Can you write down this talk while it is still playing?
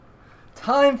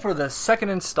Time for the second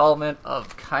installment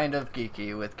of Kind of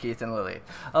Geeky with Keith and Lily.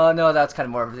 No, that's kind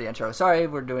of more of the intro. Sorry,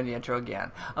 we're doing the intro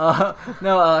again.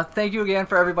 Thank you again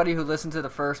for everybody who listened to the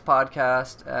first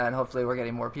podcast, and hopefully we're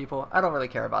getting more people. I don't really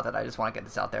care about that. I just want to get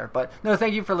this out there. But no,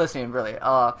 thank you for listening, really.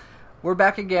 We're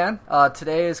back again.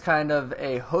 Today is kind of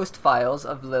a host files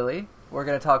of Lily. We're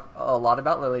going to talk a lot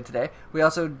about Lily today. We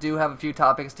also do have a few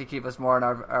topics to keep us more in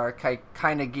our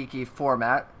kind of geeky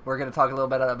format. We're going to talk a little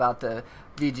bit about the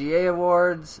VGA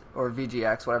Awards, or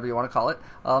VGX, whatever you want to call it,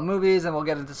 movies, and we'll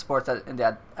get into sports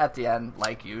at the end,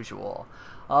 like usual.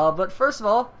 But first of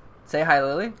all, say hi,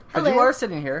 Lily. Because you are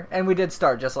sitting here, and we did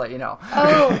start, just to let you know.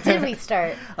 Oh, did we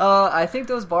start? I think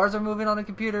those bars are moving on the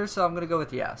computer, so I'm going to go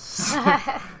with yes.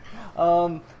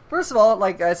 First of all,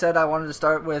 like I said, I wanted to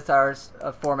start with our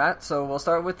format, so we'll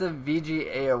start with the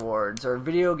VGA Awards, or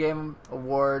Video Game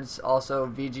Awards, also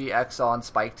VGX on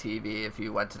Spike TV if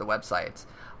you went to the website.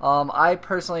 I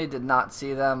personally did not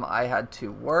see them. I had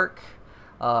to work,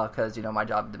 because, my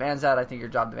job demands that. I think your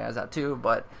job demands that too,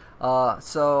 but,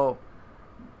 so,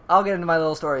 I'll get into my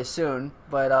little story soon,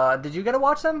 but, did you get to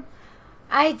watch them?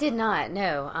 I did not,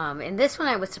 no. And this one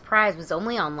I was surprised was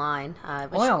only online.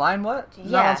 Only online? What?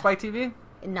 Yeah. Not on Spike TV?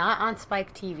 Not on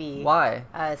Spike TV. Why?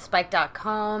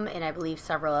 Spike.com and I believe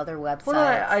several other websites.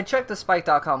 Well, I checked the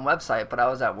Spike.com website, but I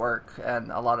was at work,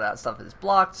 and a lot of that stuff is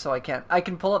blocked, so I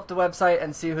can pull up the website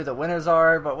and see who the winners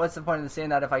are, but what's the point in seeing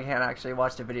that if I can't actually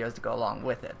watch the videos to go along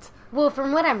with it? Well,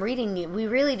 from what I'm reading, we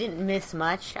really didn't miss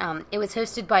much. It was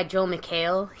hosted by Joel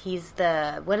McHale. He's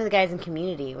one of the guys in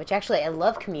Community, which actually, I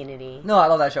love Community. No, I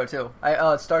love that show, too.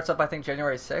 It starts up, I think,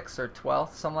 January 6th or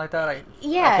 12th, something like that. I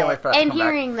can't wait for that to come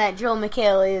hearing back. that Joel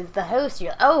McHale is the host,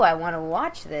 you're like, oh, I want to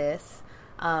watch this.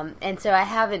 And so I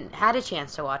haven't had a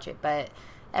chance to watch it, but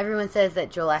everyone says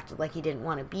that Joel acted like he didn't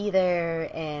want to be there,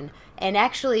 and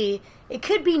actually, it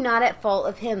could be not at fault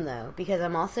of him, though, because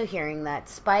I'm also hearing that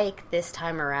Spike, this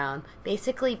time around,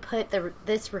 basically put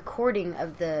this recording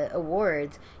of the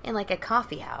awards in, like, a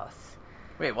coffee house.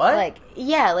 Wait, what?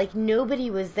 Like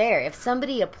nobody was there. If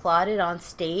somebody applauded on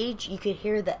stage, you could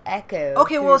hear the echo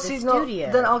through the studio.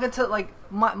 No, then I'll get to,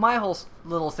 my whole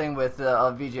little thing with the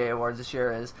VGA Awards this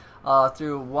year is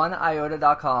through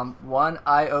oneiota.com,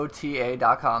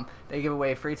 oneiota.com. They give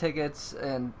away free tickets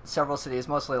in several cities,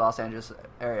 mostly Los Angeles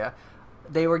area.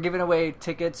 They were giving away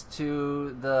tickets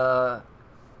to the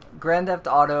Grand Theft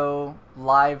Auto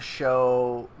live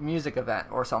show music event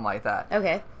or something like that.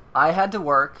 Okay. I had to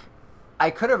work. I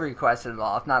could have requested it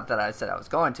off, not that I said I was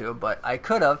going to, but I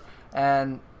could have,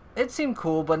 and it seemed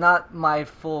cool, but not my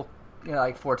full,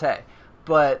 forte.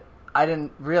 But I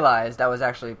didn't realize that was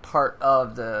actually part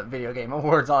of the Video Game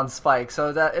Awards on Spike,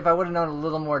 so that if I would have known a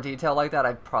little more detail like that,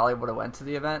 I probably would have went to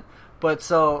the event. But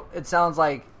so it sounds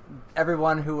like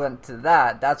everyone who went to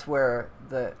that's where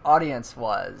the audience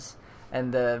was,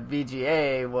 and the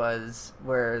VGA was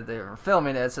where they were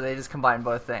filming it, so they just combined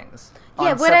both things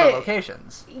on separate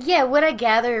locations. Yeah, what I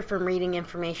gather from reading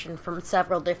information from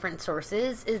several different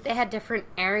sources is they had different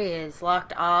areas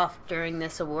locked off during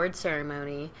this award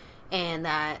ceremony, and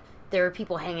that there were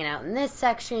people hanging out in this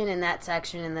section and that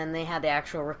section, and then they had the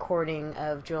actual recording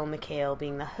of Joel McHale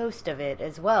being the host of it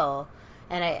as well.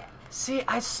 And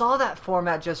I saw that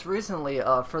format just recently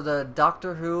for the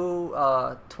Doctor Who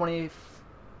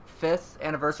 25th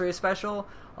anniversary special.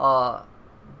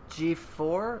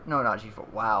 G4? No, not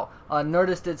G4. Wow.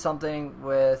 Nerdist did something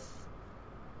with,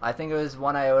 I think it was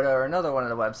One Iota or another one of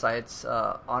the websites,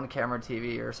 On Camera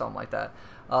TV or something like that,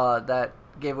 that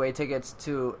gave away tickets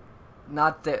to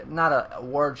not a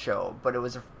award show, but it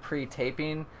was a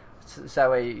pre-taping. So that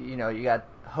way, you got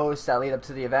hosts that lead up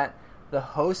to the event. The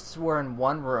hosts were in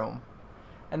one room,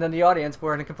 and then the audience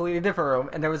were in a completely different room,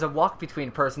 and there was a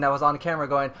walk-between person that was on camera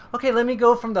going, okay, let me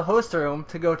go from the host room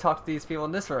to go talk to these people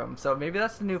in this room. So maybe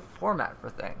that's the new format for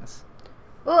things.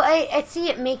 Well, I see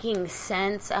it making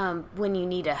sense when you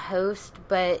need a host,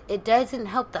 but it doesn't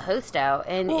help the host out.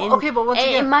 And but once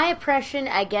again, in my impression,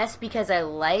 I guess because I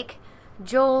like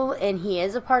Joel and he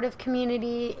is a part of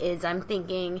Community, is I'm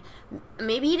thinking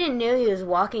maybe he didn't know he was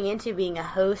walking into being a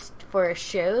host for a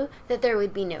show that there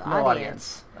would be no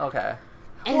audience. Okay.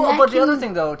 And the other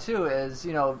thing, though, too, is,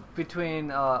 between,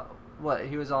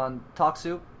 he was on Talk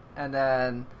Soup, and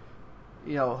then,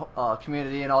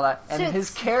 Community and all that, and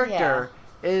his character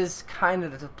is kind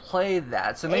of to play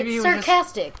that. So maybe it's he was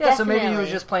sarcastic. Yeah, so maybe he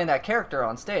was just playing that character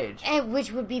on stage.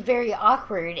 Which would be very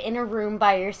awkward in a room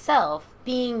by yourself,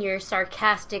 being your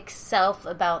sarcastic self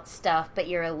about stuff, but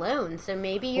you're alone. So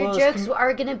maybe your jokes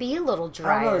are going to be a little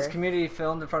drier. I don't know, is Community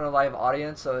filmed in front of a live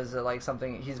audience, so is it like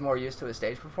something he's more used to a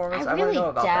stage performance? I really want to know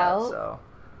about doubt that, so.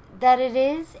 that it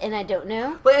is, and I don't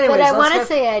know. But anyways, I want to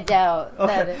say I doubt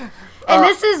that it... And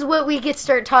this is what we get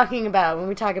start talking about when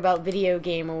we talk about video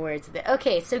game awards.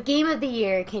 Okay, so Game of the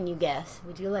Year, can you guess?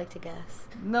 Would you like to guess?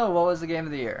 No, what was the Game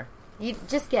of the Year? You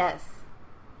just guess.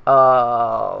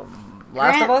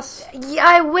 Last of Us? Yeah,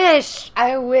 I wish.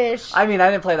 I mean,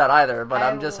 I didn't play that either, but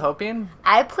I'm just hoping.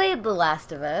 I played The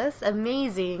Last of Us.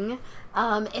 Amazing.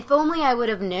 If only I would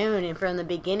have known from the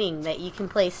beginning that you can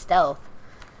play stealth.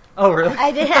 Oh, really?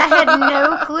 I had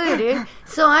no clue, dude.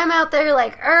 So I'm out there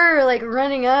like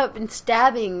running up and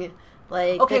stabbing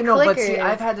like okay, the no, clickers. but see,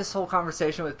 I've had this whole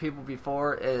conversation with people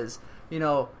before is,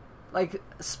 like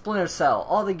Splinter Cell,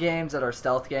 all the games that are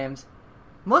stealth games,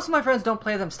 most of my friends don't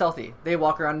play them stealthy. They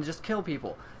walk around and just kill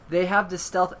people. They have this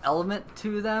stealth element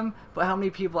to them, but how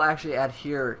many people actually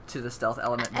adhere to the stealth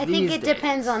element I these think it days?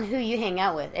 depends on who you hang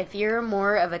out with. If you're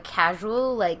more of a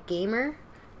casual like gamer,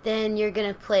 then you're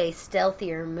gonna play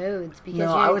stealthier modes because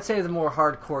I would say the more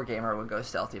hardcore gamer would go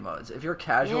stealthy modes. If you're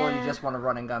casual, Yeah. you just want to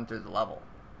run and gun through the level.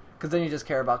 Because then you just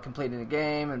care about completing the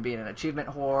game and being an achievement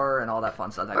whore and all that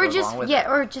fun stuff that goes along with it.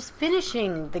 Or just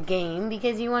finishing the game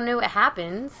because you want to know what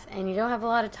happens and you don't have a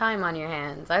lot of time on your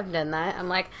hands. I've done that. I'm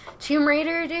like, Tomb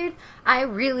Raider, dude, I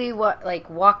really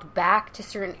walked back to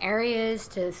certain areas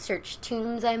to search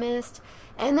tombs I missed.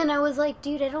 And then I was like,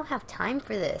 dude, I don't have time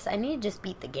for this. I need to just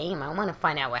beat the game. I want to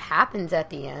find out what happens at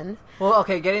the end. Well,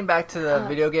 okay, getting back to the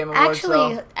video game awards,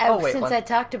 actually, since I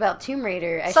talked about Tomb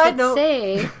Raider, I side should note.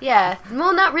 say, yeah,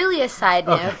 well, not really a side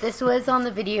note. Okay. This was on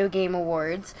the video game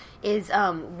awards, is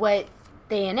what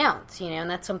they announce, and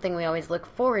that's something we always look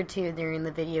forward to during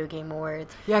the video game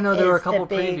awards. Yeah, no, there were a couple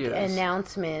the big previews.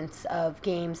 announcements of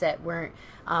games that weren't,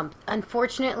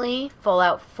 unfortunately,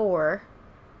 Fallout 4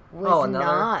 was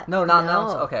not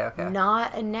announced? Okay.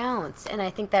 Not announced. And I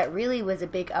think that really was a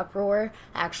big uproar.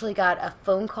 I actually got a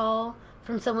phone call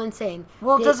from someone saying...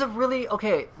 Well, does it really...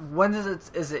 Okay, when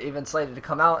is it even slated to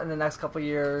come out in the next couple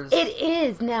years? It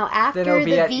is. Now, after then it'll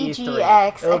be the at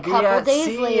VGX, E3. It'll a couple days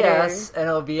CES, later... and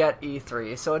it'll be at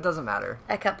E3, so it doesn't matter.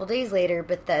 A couple days later,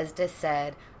 Bethesda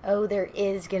said, there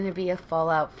is going to be a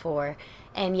Fallout 4.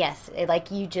 And yes, like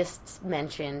you just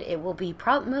mentioned, it will be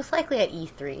most likely at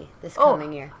E3 this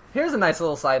coming year. Here's a nice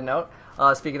little side note.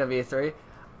 Speaking of E3,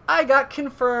 I got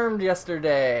confirmed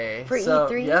yesterday. For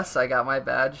E3? Yes, I got my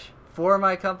badge for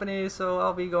my company, so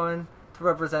I'll be going to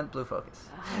represent Blue Focus.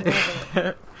 I love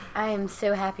it. I am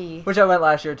so happy. Which I went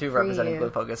last year too, for representing you. Blue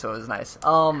Focus, so it was nice.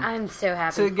 I'm so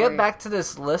happy. To for get you. back to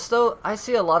this list, though, I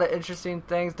see a lot of interesting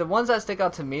things. The ones that stick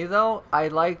out to me, though, I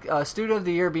like Studio of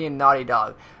the Year being Naughty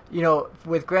Dog.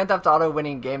 With Grand Theft Auto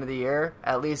winning Game of the Year,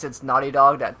 at least it's Naughty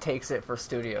Dog that takes it for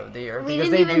Studio of the Year. We because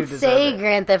didn't they even do say deserve it.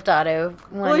 Grand Theft Auto.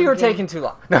 Well, you were taking too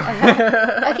long.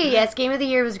 Okay, yes, Game of the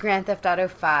Year was Grand Theft Auto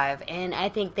 5, and I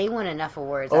think they won enough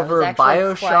awards. Over I was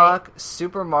actually BioShock,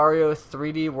 Super Mario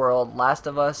 3D World, Last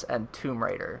of Us, and Tomb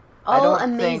Raider. All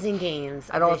amazing games.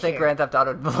 I don't think Grand Theft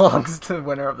Auto belongs to the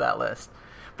winner of that list.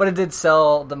 But it did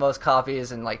sell the most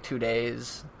copies in like 2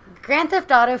 days. Grand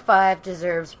Theft Auto 5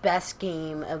 deserves Best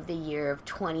Game of the Year of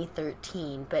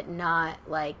 2013, but not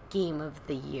like Game of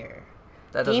the Year.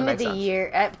 That doesn't Game make of the sense.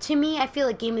 Year, to me, I feel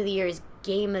like Game of the Year is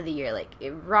Game of the Year. Like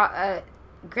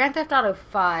Grand Theft Auto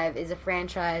 5 is a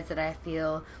franchise that I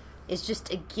feel is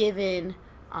just a given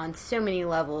on so many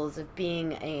levels of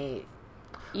being a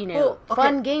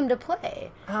fun game to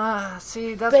play.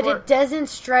 See, that's But it doesn't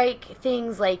strike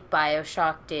things like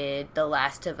BioShock did, The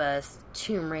Last of Us,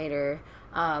 Tomb Raider,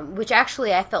 which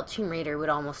actually I felt Tomb Raider would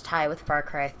almost tie with Far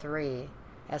Cry 3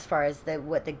 as far as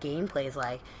what the gameplay is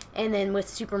like. And then with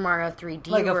Super Mario 3D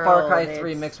like World, a Far Cry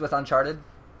 3 mixed with Uncharted?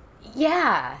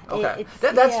 Yeah. Okay.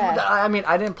 That's I mean,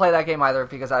 I didn't play that game either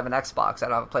because I have an Xbox. I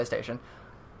don't have a PlayStation.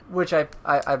 Which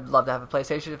I'd love to have a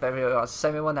PlayStation. If anybody wants to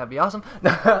send me one, that'd be awesome.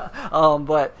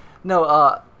 But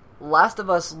no, Last of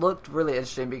Us looked really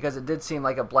interesting because it did seem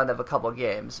like a blend of a couple of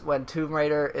games. When Tomb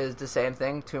Raider is the same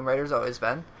thing, Tomb Raider's always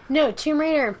been. No, Tomb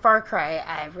Raider and Far Cry,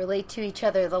 I relate to each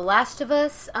other. The Last of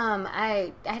Us,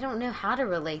 I don't know how to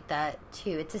relate that to.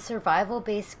 It's a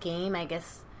survival-based game, I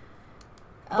guess.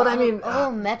 But I mean, a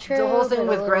little Metro. The whole thing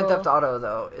with Grand Theft Auto,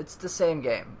 though, it's the same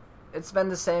game. It's been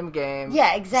the same game.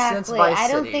 Yeah, exactly. Since Vice I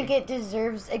don't City. think it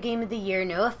deserves a Game of the Year.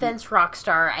 No offense,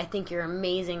 Rockstar. I think you're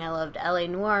amazing. I loved L.A.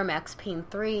 Noire, Max Payne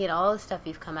 3, and all the stuff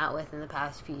you've come out with in the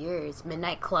past few years.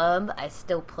 Midnight Club, I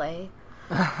still play.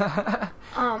 Yeah,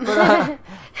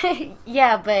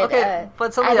 but... Okay,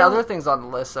 but some of the other things on the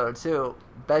list, though, too.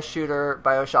 Best Shooter,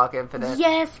 BioShock Infinite.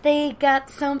 Yes, they got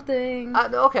something.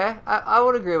 Okay, I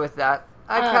would agree with that.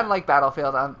 I kind of like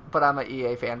Battlefield, but I'm an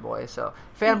EA fanboy, so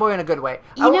fanboy in a good way.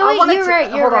 You know what? You're right.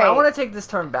 Hold on, I want to take this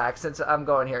turn back since I'm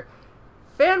going here.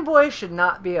 fanboy should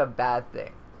not be a bad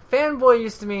thing. Fanboy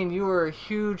used to mean you were a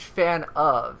huge fan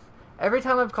of. Every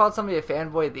time I've called somebody a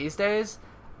fanboy these days,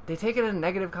 they take it in a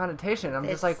negative connotation. I'm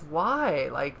just like, why?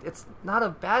 Like, it's not a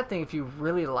bad thing if you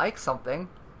really like something.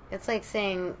 It's like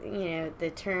saying, the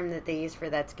term that they use for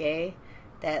that's gay,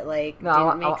 that, like, no,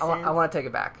 didn't make sense. I want to take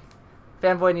it back.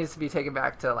 Fanboy needs to be taken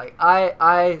back to, like,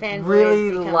 I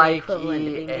really like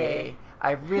EA.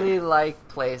 I really like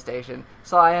PlayStation.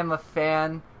 So I am a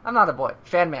fan. I'm not a boy.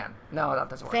 Fan man. No, that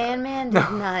doesn't work. Fan man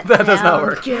does not that sound does not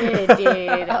work. Good,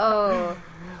 dude. Oh.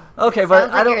 Okay, Sounds but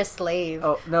like I don't. You're a slave.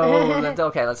 Oh no.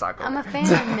 Okay, let's not go. I'm a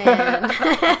fan man.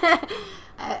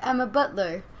 I'm a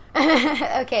butler.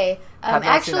 Okay.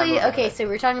 Actually, okay. So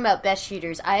we're talking about best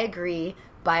shooters. I agree.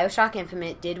 BioShock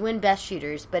Infinite did win best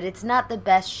shooters, but it's not the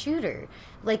best shooter.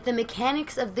 Like, the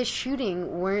mechanics of the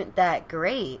shooting weren't that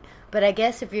great. But I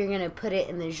guess if you're gonna put it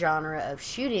in the genre of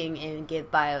shooting and give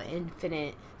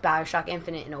BioShock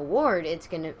Infinite an award, it's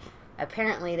gonna.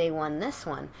 Apparently, they won this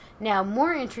one. Now,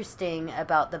 more interesting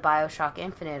about the BioShock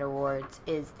Infinite Awards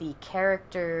is the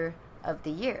Character of the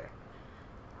Year.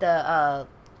 The,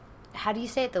 how do you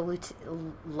say it? The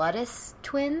Ludus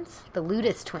Twins? The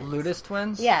Ludus Twins. Ludus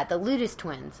Twins? Yeah, the Ludus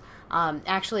Twins.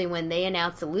 Actually, when they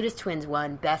announced the Ludus Twins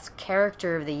won Best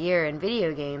Character of the Year in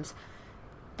video games,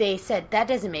 they said, that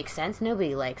doesn't make sense.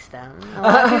 Nobody likes them. A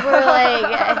lot of people were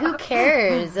like, who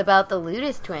cares about the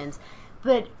Ludus Twins?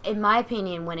 But in my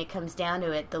opinion, when it comes down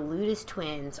to it, the Ludus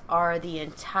Twins are the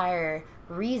entire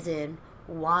reason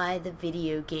why the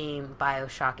video game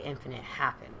BioShock Infinite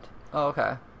happened. Oh,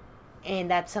 okay.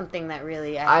 And that's something that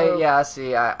really I didn't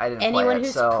play it. Anyone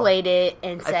who's played it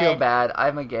and said... I feel bad.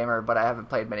 I'm a gamer, but I haven't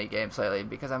played many games lately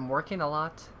because I'm working a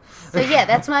lot. So yeah,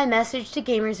 that's my message to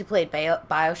gamers who played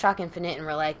BioShock Infinite and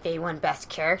were like, they won Best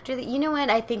Character. You know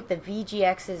what? I think the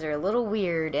VGXs are a little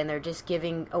weird and they're just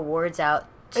giving awards out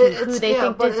to who they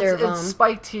think deserve them. It's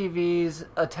Spike TV's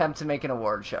attempt to make an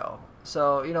award show.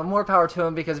 So, more power to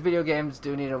them because video games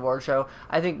do need an award show.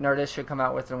 I think Nerdist should come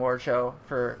out with an award show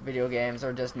for video games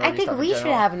or just nerdy I think stuff we in should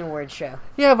general. have an award show.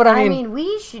 Yeah, but I mean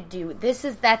we should do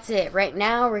that's it. Right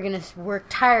now we're going to work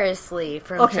tirelessly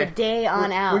from today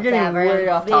on out we're getting to have way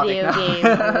our off topic video now.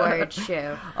 game award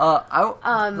show.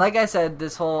 Like I said,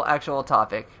 this whole actual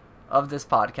topic of this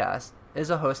podcast is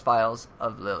a host files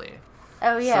of Lillie.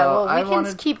 Oh, yeah, So well, we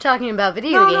can keep talking about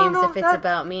video games if it's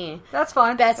about me. That's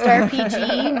fine. Best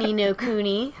RPG, Ni no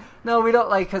Kuni. No, we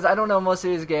don't, because I don't know most of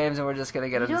these games, and we're just going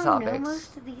to get into topics. You don't know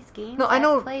most of these games? No, I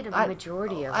know. I've played a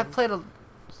majority of them. I've played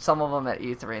some of them at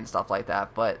E3 and stuff like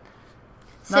that, but...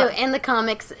 So, in the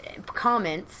comments,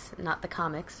 not the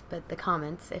comics, but the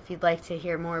comments, if you'd like to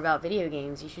hear more about video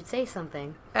games, you should say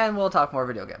something. And we'll talk more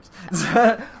video games.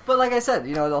 But like I said,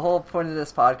 the whole point of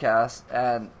this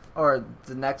podcast, or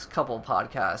the next couple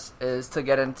podcasts, is to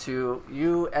get into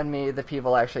you and me, the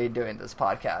people actually doing this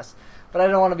podcast. But I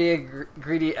don't want to be a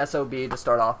greedy SOB to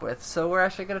start off with, so we're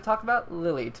actually going to talk about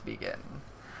Lillie to begin.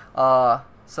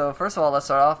 So first of all, let's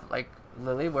start off,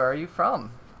 Lillie, where are you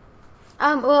from?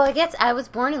 Well, I guess I was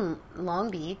born in Long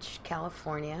Beach,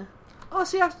 California. Oh,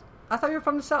 see, I thought you were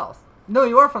from the South. No,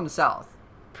 you are from the South.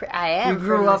 I am. You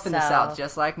grew up in the South,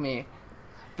 just like me.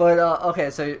 But,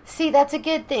 okay, so... See, that's a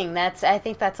good thing. I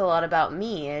think that's a lot about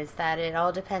me, is that it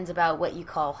all depends about what you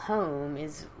call home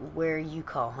is where you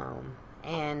call home.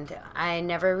 And I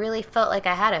never really felt like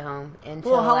I had a home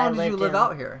until Well, how long did you live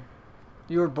out here?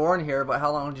 You were born here, but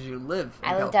how long did you live in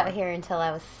California? I lived out here until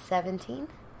I was 17.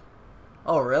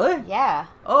 Oh, really? Yeah.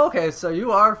 Oh, okay, so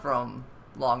you are from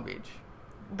Long Beach.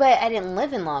 But I didn't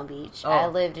live in Long Beach. Oh. I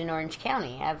lived in Orange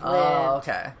County.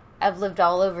 Okay. I've lived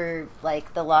all over,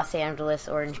 the Los Angeles,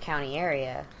 Orange County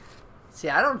area. See,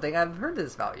 I don't think I've heard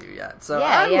this about you yet. So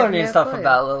yeah, I'm learning stuff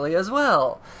about Lillie as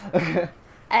well.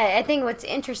 I think what's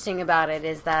interesting about it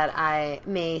is that I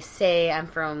may say I'm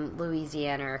from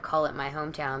Louisiana or call it my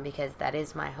hometown because that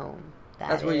is my home.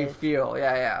 That's where you feel,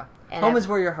 yeah. And home is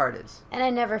where your heart is. And I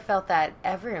never felt that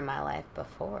ever in my life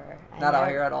before. Not out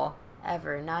here at all?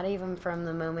 Ever. Not even from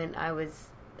the moment I was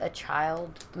a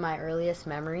child, my earliest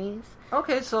memories.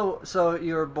 Okay, so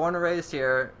you were born and raised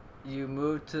here. You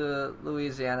moved to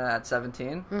Louisiana at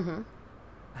 17. Mm-hmm.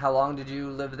 How long did you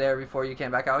live there before you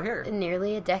came back out here?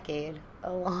 Nearly a decade.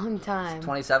 A long time.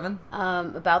 27?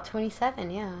 About 27,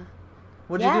 yeah.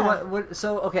 What did you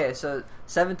do? So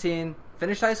 17,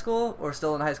 finished high school or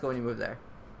still in high school when you moved there?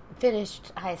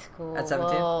 Finished high school. At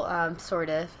 17? Well, sort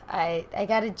of. I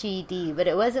got a GED, but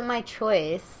it wasn't my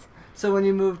choice. So when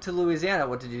you moved to Louisiana,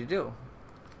 what did you do?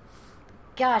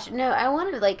 Gosh, no, I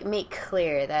want to make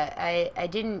clear that I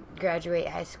didn't graduate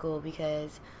high school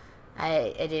because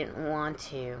I didn't want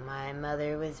to. My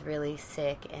mother was really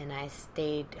sick, and I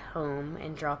stayed home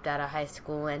and dropped out of high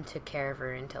school and took care of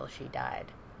her until she died.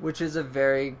 Which is a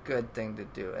very good thing to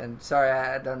do. And sorry,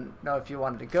 I don't know if you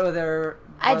wanted to go there.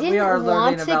 I But didn't we are want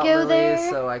learning to about go Lillie,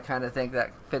 there. so I kind of think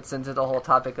that fits into the whole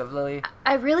topic of Lillie.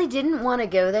 I really didn't want to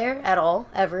go there at all,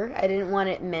 ever. I didn't want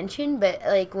it mentioned, but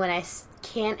like when I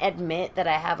can't admit that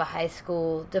I have a high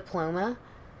school diploma,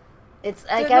 it's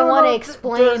like I want to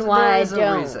explain why I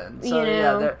don't. Reason. So, you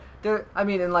know, yeah, I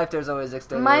mean, in life, there's always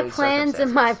extenuating my plans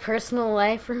in my circumstances. personal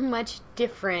life are much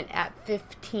different at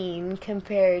 15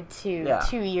 compared to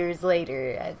 2 years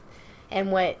later,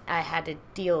 and what I had to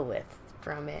deal with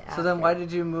from it. So then, why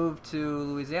did you move to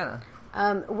Louisiana?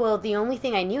 Well, the only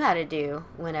thing I knew how to do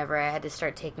whenever I had to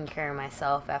start taking care of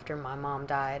myself after my mom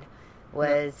died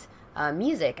was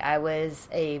music. I was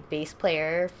a bass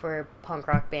player for a punk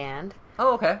rock band.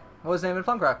 Oh, okay. What was the name of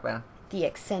the punk rock band? The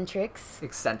Eccentrics.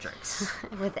 Eccentrics.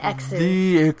 With X's.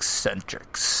 The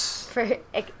Eccentrics. For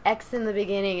X in the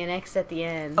beginning and X at the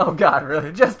end. Oh, God,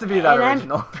 really? Just to be that and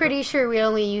original. I'm pretty sure we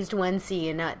only used one C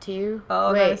and not two.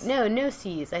 Oh, wait, nice. no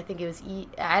C's. I think it was E.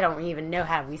 I don't even know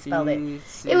how we spelled it.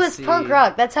 E-C-C. It was punk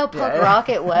rock. That's how punk Yeah. rock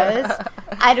it was.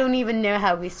 I don't even know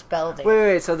how we spelled it.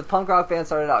 Wait. So the punk rock band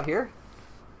started out here?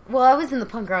 Well, I was in the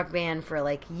punk rock band for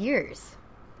like years.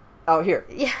 Out here?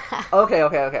 Yeah.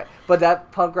 Okay. But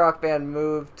that punk rock band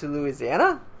moved to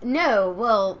Louisiana? No,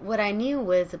 well, what I knew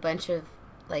was a bunch of,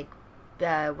 like,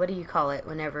 what do you call it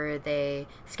whenever they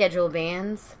schedule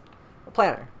bands? A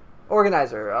planner.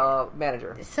 Organizer.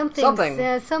 Manager. Something. You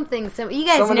guys Someone know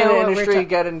in the what industry, we're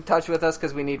get in touch with us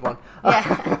because we need one.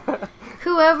 Yeah.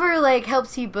 Whoever, like,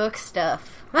 helps you book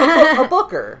stuff. A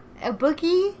booker. A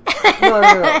bookie?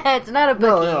 No. It's not a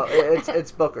bookie. No,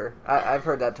 it's booker. I've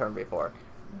heard that term before.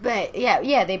 But,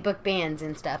 yeah, they book bands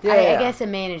and stuff. Yeah, I guess a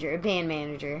band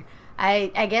manager.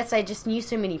 I guess I just knew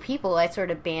so many people. I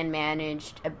sort of band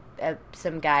managed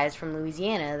some guys from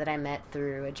Louisiana that I met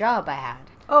through a job I had.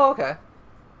 Oh, okay.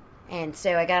 And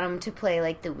so I got them to play,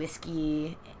 like, the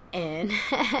Whiskey and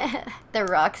the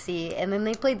Roxy, and then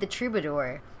they played the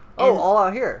Troubadour. Oh, And- all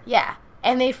out here. Yeah.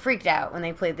 And they freaked out when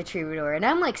they played the Troubadour. And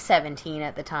I'm like 17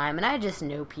 at the time, and I just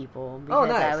know people because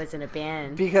nice. I was in a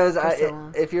band. Because for so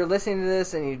long. if you're listening to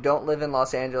this and you don't live in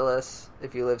Los Angeles,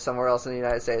 if you live somewhere else in the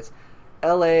United States,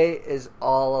 LA is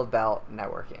all about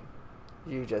networking.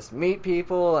 You just meet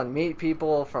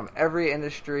people from every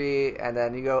industry, and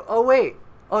then you go, oh, wait,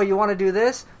 you want to do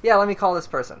this? Yeah, let me call this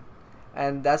person.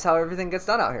 And that's how everything gets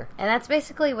done out here. And that's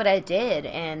basically what I did.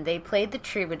 And they played the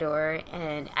Troubadour,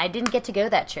 and I didn't get to go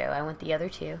that show. I went the other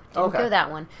two. Didn't go that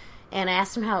one. And I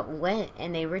asked them how it went,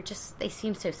 and they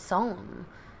seemed so solemn.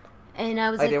 And I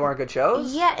was like, they weren't good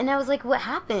shows? Yeah, and I was like, what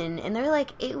happened? And they're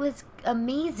like, it was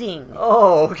amazing.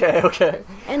 Oh, okay.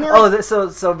 And they're like,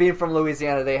 so being from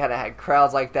Louisiana, they hadn't had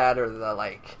crowds like that, or the,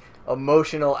 like,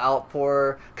 emotional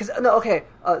outpour.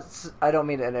 I don't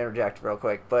mean to interject real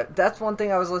quick, but that's one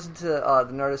thing I was listening to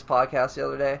the Nerdist podcast the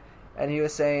other day, and he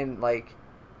was saying, like,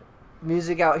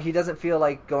 music out, he doesn't feel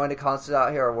like going to concerts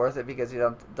out here are worth it because he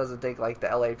doesn't think, like, the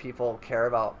LA people care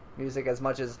about music as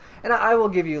much as, and I will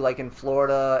give you, like, in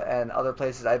Florida and other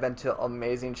places, I've been to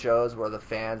amazing shows where the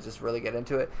fans just really get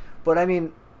into it, but I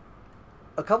mean,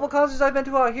 a couple concerts I've been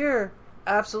to out here,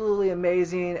 absolutely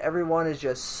amazing, everyone is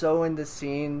just so in the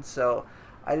scene, so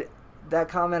that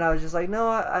comment, I was just like, no,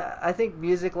 I think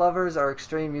music lovers are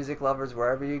extreme music lovers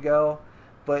wherever you go,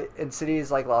 but in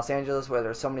cities like Los Angeles where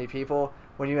there's so many people,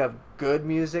 when you have good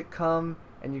music come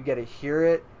and you get to hear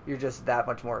it, you're just that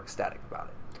much more ecstatic about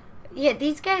it. yeah,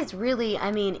 these guys really,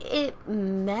 I mean, it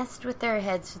messed with their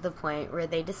heads to the point where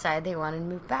they decided they wanted to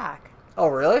move back. Oh,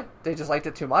 really? They just liked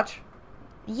it too much?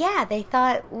 Yeah, they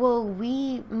thought, well,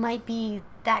 we might be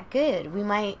that good.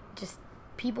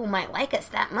 People might like us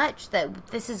that much that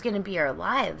this is going to be our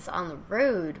lives on the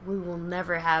road. We will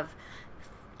never have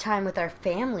time with our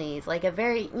families. Like a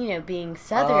very, being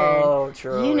Southern. Oh,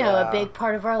 true. A big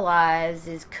part of our lives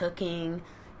is cooking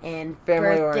and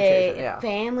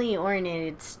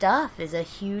family-oriented stuff is a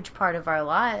huge part of our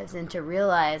lives. And to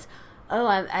realize,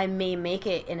 I may make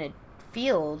it in a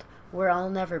field where I'll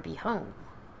never be home.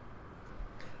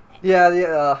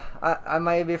 Yeah, I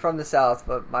might be from the South,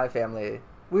 but my family,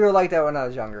 we were like that when I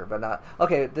was younger, but not.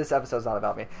 Okay, this episode's not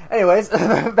about me. Anyways,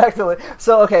 back to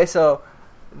so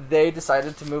they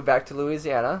decided to move back to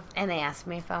Louisiana. And they asked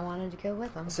me if I wanted to go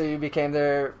with them. So you became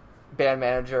their band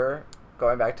manager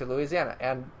going back to Louisiana.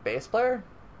 And bass player?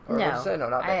 Or No, what'd you say? No,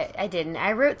 not bass. I didn't.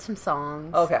 I wrote some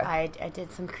songs. Okay. I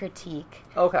did some critique.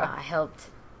 Okay. I helped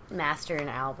master an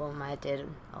album. I did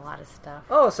a lot of stuff.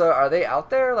 Oh, so are they out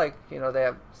there? Like, they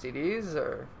have CDs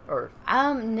or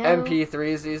no.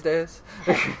 MP3s these days?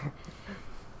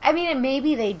 I mean,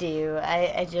 maybe they do.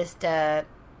 I just, You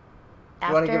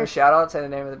want to give a shout out, say the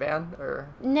name of the band, or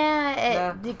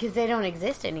nah, because they don't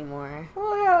exist anymore.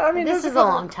 Well, yeah, I mean, this is a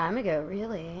long time ago,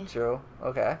 really. True.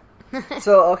 Okay.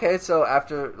 So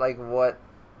after what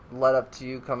led up to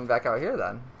you coming back out here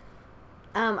then?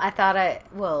 I thought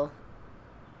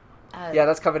yeah,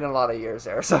 that's covered in a lot of years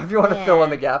there. So if you want to fill in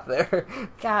the gap there,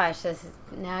 gosh,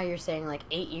 now you're saying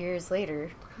 8 years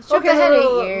later. Let's jump ahead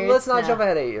 8 years. Let's not jump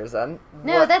ahead 8 years then.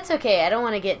 No, that's okay. I don't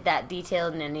want to get that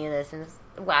detailed in any of this.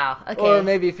 Wow. Okay. Or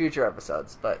maybe future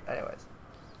episodes, but anyways.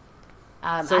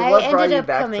 So what brought ended you up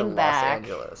back coming to back Los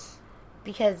Angeles?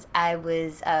 because I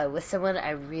was with someone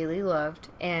I really loved,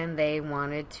 and they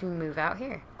wanted to move out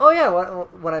here. Oh yeah,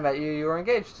 when I met you, you were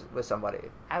engaged with somebody.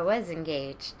 I was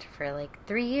engaged for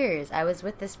 3 years. I was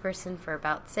with this person for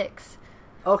about 6.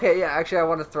 Okay, yeah. Actually, I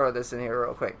want to throw this in here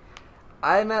real quick.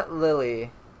 I met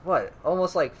Lillie,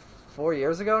 almost 4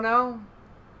 years ago now?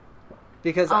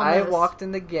 Because I walked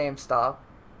into GameStop,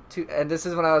 and this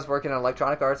is when I was working in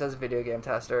Electronic Arts as a video game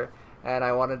tester, and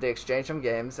I wanted to exchange some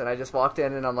games, and I just walked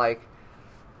in, and I'm like,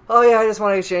 oh yeah, I just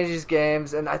want to exchange these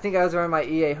games, and I think I was wearing my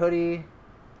EA hoodie, and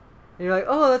you're like,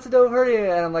 oh, that's a dope hoodie,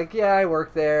 and I'm like, yeah, I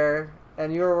work there,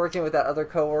 and you were working with that other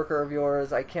coworker of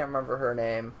yours, I can't remember her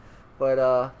name,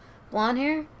 but, blonde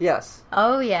hair? Yes.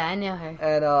 Oh yeah, I know her.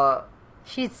 And,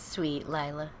 she's sweet,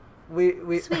 Lila. Sweet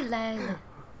Lila.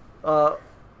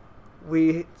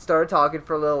 We started talking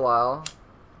for a little while.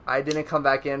 I didn't come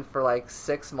back in for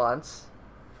 6 months,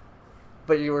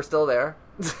 but you were still there.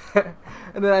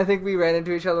 And then I think we ran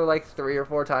into each other 3 or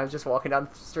 4 times just walking down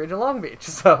the street in Long Beach.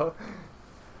 So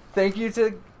thank you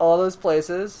to all those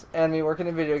places and me working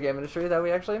in the video game industry that we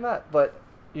actually met. But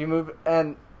you moved,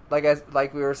 and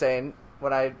like we were saying,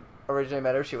 when I originally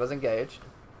met her, she was engaged.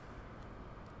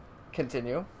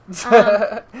 Continue.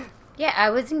 Yeah,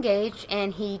 I was engaged,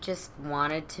 and he just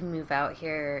wanted to move out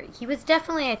here. He was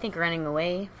definitely, I think, running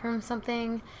away from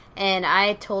something, and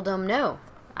I told him no.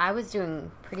 I was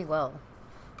doing pretty well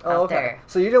out there.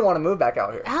 So you didn't want to move back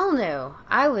out here? Hell no.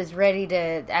 I was ready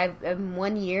to... in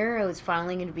 1 year, I was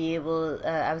finally going to be able...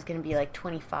 I was going to be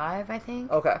 25, I think.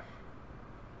 Okay.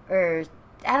 Or,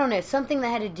 I don't know, something that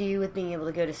had to do with being able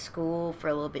to go to school for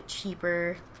a little bit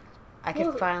cheaper. I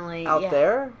could finally... Out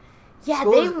there? Yeah,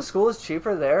 school is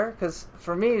cheaper there? Because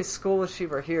for me, school was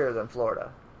cheaper here than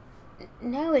Florida.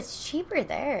 No, it's cheaper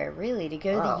there, really, to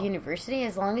go to the university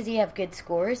as long as you have good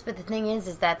scores. But the thing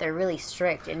is that they're really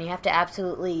strict, and you have to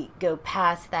absolutely go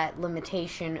past that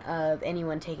limitation of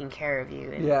anyone taking care of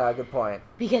you. And yeah, good point.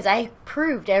 Because I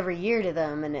proved every year to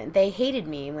them, and they hated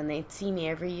me when they'd see me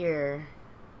every year.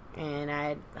 And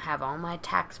I'd have all my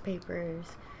tax papers.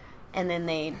 And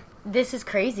then this is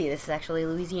crazy. This is actually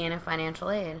Louisiana financial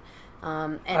aid.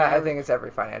 And I think it's every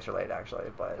financial aid,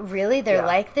 actually. But really? They're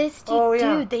like this?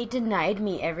 Dude, they denied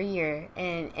me every year.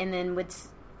 And then with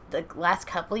the last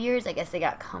couple years, I guess they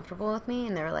got comfortable with me,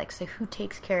 and they were like, so who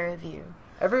takes care of you?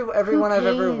 Everyone I've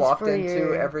ever walked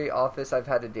into, every office I've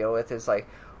had to deal with is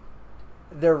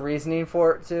their reasoning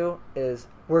for it, too, is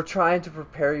we're trying to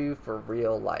prepare you for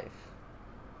real life.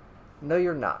 No,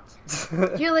 you're not.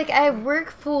 You're like, I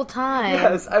work full time.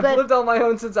 Yes, I've lived on my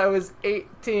own since I was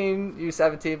 18, you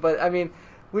 17, but I mean,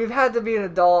 we've had to be an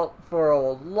adult for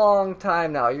a long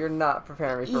time now. You're not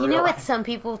preparing me for real life. You know what some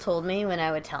people told me when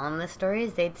I would tell them the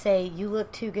stories? They'd say, you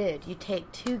look too good. You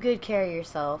take too good care of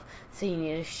yourself, so you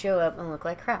need to show up and look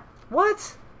like crap.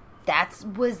 What? That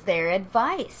was their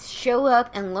advice. Show up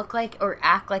and look like, or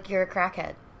act like you're a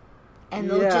crackhead. And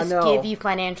they'll give you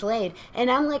financial aid. And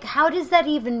I'm like, how does that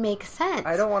even make sense?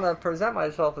 I don't want to present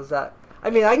myself as that. I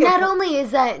mean, not only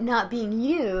is that not being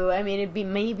you, I mean, it'd be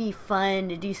maybe fun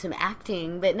to do some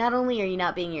acting, but not only are you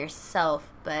not being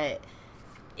yourself, but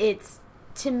it's,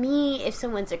 to me, if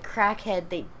someone's a crackhead,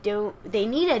 they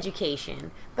need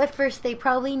education, but first they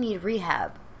probably need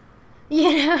rehab.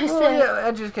 You know? Well, yeah,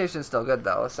 education's still good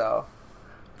though, so.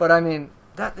 But I mean,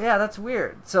 that's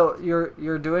weird. So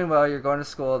you're doing well, you're going to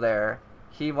school there.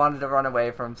 He wanted to run away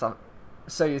from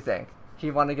so you think. He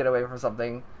wanted to get away from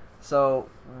something. So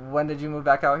when did you move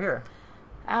back out here?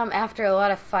 After a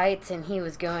lot of fights, and he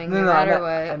was going no matter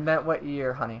what. I meant what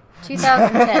year, honey?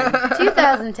 2010.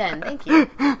 2010, thank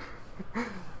you.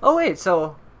 Oh wait,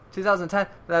 so 2010,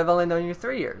 but I've only known you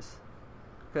 3 years.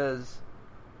 Because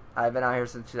I've been out here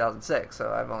since 2006,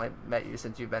 so I've only met you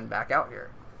since you've been back out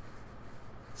here.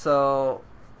 So,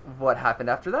 what happened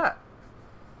after that?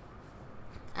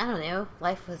 I don't know.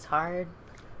 Life was hard.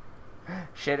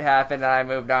 Shit happened and I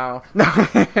moved on.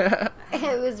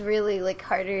 It was really like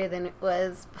harder than it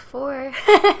was before.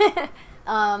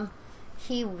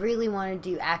 He really wanted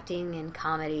to do acting and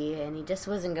comedy, and he just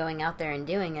wasn't going out there and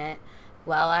doing it,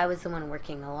 while I was the one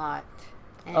working a lot.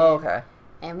 And, okay.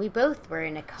 And we both were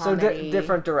in a comedy. So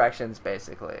different directions,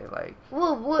 basically. Like.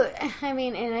 Well, I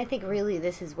mean, and I think really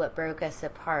this is what broke us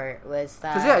apart, was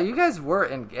that... Because, yeah, you guys were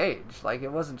engaged. Like,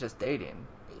 it wasn't just dating.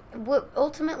 What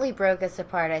ultimately broke us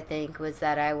apart, I think, was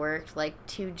that I worked, like,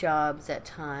 2 jobs at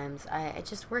times. I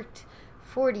just worked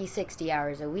 40, 60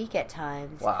 hours a week at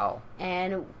times. Wow.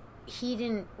 And he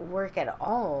didn't work at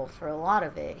all for a lot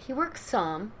of it. He worked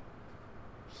some,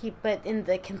 but in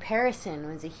the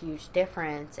comparison was a huge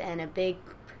difference, and a big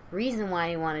reason why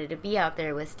he wanted to be out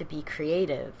there was to be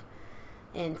creative.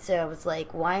 And so I was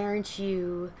like, why aren't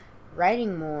you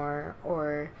writing more,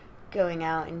 or going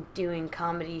out and doing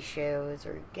comedy shows,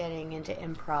 or getting into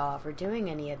improv, or doing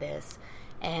any of this?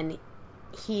 And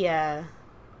he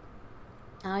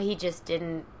just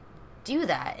didn't do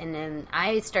that. And then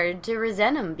I started to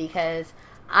resent him, because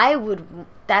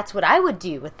that's what I would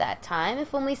do with that time,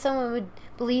 if only someone would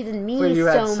believe in me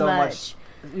so much.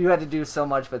 You had to do so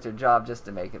much with your job just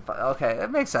to make it fun. Okay,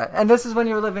 it makes sense. And this is when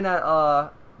you were living at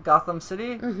Gotham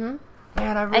City? Mm-hmm.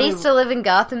 Man, I used to live in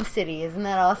Gotham City. Isn't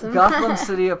that awesome? Gotham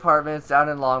City Apartments down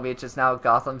in Long Beach is now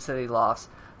Gotham City Lofts.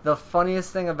 The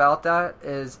funniest thing about that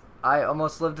is I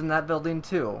almost lived in that building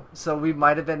too. So we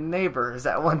might have been neighbors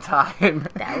at one time.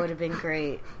 That would have been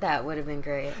great.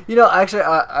 You know, actually,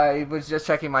 I was just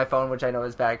checking my phone, which I know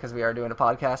is bad because we are doing a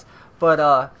podcast.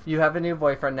 But you have a new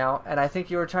boyfriend now, and I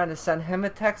think you were trying to send him a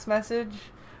text message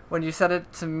when you sent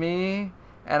it to me.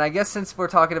 And I guess since we're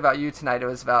talking about you tonight, it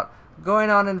was about going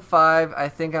on in 5, I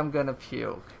think I'm going to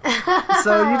puke.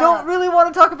 So you don't really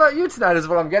want to talk about you tonight is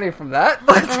what I'm getting from that.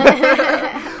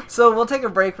 But so we'll take a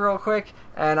break real quick,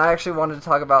 and I actually wanted to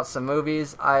talk about some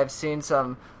movies. I've seen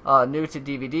some new to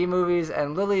DVD movies,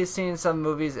 and Lily's seen some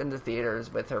movies in the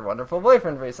theaters with her wonderful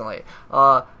boyfriend recently.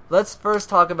 Let's first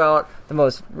talk about the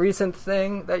most recent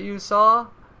thing that you saw,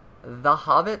 The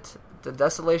Hobbit, The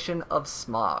Desolation of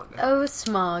Smaug. Oh,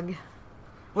 Smaug.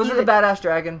 Was it a badass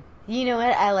dragon? You know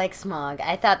what? I like Smaug.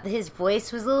 I thought his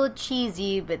voice was a little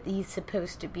cheesy, but he's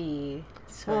supposed to be.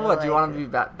 Well, what? Do you want him to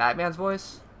be Batman's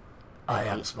voice? I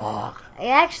am Smaug.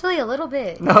 Actually, a little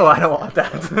bit. No, I don't want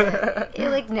that. You're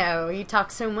like, no, he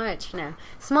talks so much. No.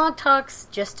 Smaug talks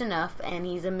just enough, and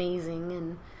he's amazing.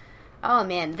 And oh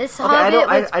man, this Hobbit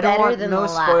was I don't better want than no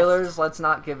the last. spoilers. Let's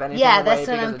not give anything Yeah, away that's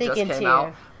what because I'm it thinking just came too.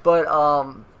 out.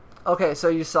 But okay, so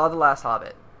you saw the last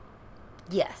Hobbit.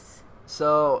 Yes.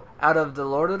 So out of the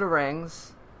Lord of the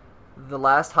Rings, the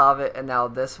last Hobbit, and now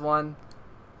this one,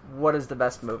 what is the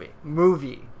best movie?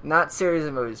 Movie, not series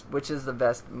of movies. Which is the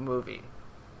best movie?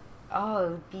 Oh, it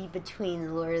would be between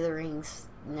the Lord of the Rings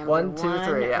number 1, 2,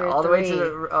 3. Yeah, all the way to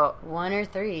the 1 or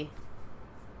 3.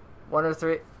 1 or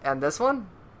 3, and this one,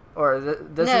 or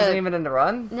this No. isn't even in the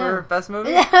run for best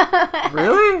movie. Really?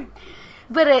 Really?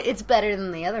 But it's better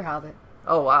than the other Hobbit.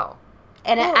 Oh wow!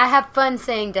 And Well- I have fun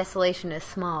saying Desolation is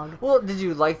Smaug. Well, did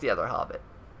you like the other Hobbit?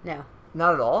 No.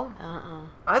 Not at all. Uh-uh.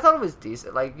 I thought it was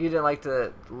decent. Like, you didn't like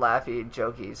the laughy,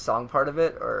 jokey song part of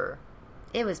it, or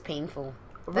It was painful.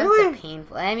 Really? That's a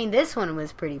painful. I mean, this one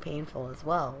was pretty painful as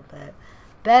well, but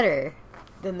better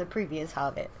than the previous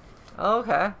Hobbit. oh,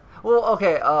 okay. Well,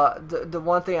 okay. The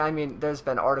one thing, I mean, there's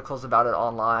been articles about it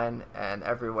online and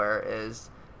everywhere, is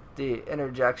the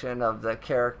interjection of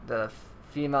the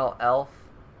female elf.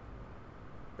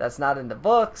 That's not in the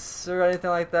books or anything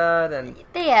like that, and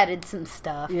They added some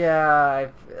stuff. yeah,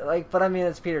 but I mean,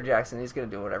 it's Peter Jackson. He's gonna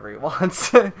do whatever he wants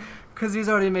because he's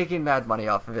already making mad money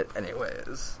off of it,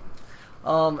 anyways.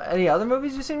 Any other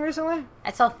movies you've seen recently?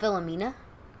 I saw Philomena.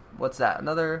 What's that?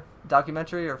 Another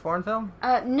documentary or foreign film?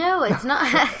 No, it's not.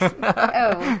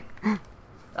 Oh.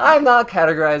 I'm not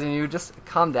categorizing you. Just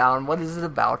calm down. What is it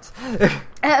about?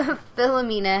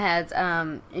 Philomena has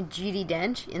Judi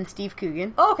Dench and Steve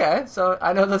Coogan. Okay, so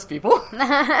I know those people.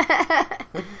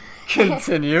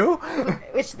 Continue.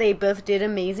 Which they both did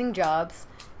amazing jobs.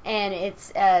 And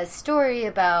it's a story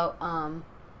about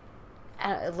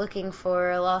looking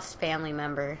for a lost family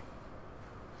member.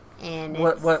 And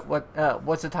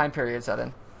what's the time period set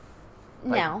in?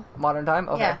 Like, now. Modern time?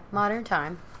 Okay. Yeah, modern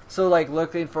time. So, like,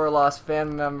 looking for a lost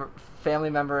family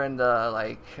member in the,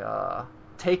 like,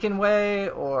 Taken way,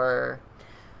 or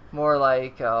more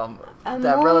like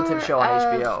that relative show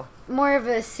on HBO? More of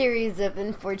a series of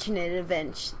unfortunate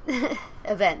events.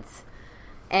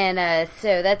 And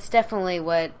so that's definitely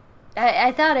what...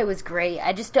 I thought it was great.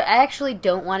 I actually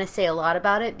don't want to say a lot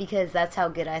about it because that's how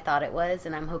good I thought it was,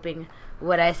 and I'm hoping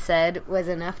what I said was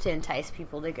enough to entice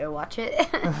people to go watch it.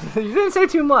 You didn't say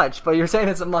too much, but you're saying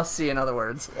it's a must-see, in other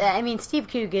words. I mean, Steve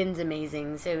Coogan's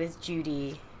amazing, so is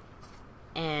Judy.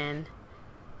 And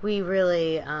we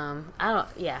really,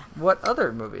 What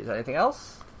other movies? Anything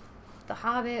else? The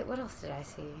Hobbit, what else did I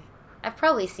see? I've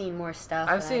probably seen more stuff.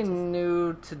 I've seen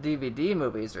new to DVD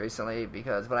movies recently,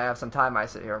 because when I have some time, I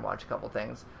sit here and watch a couple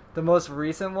things. The most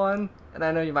recent one, and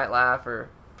I know you might laugh or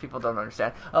people don't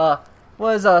understand,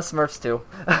 was Smurfs 2.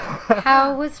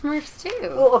 How was Smurfs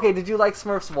 2? Well, okay, did you like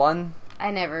Smurfs 1?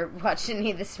 I never watched any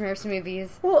of the Smurfs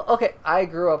movies. Well, okay, I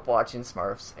grew up watching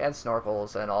Smurfs and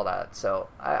Snorkels and all that, so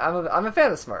I'm a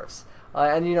fan of Smurfs.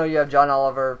 And you have John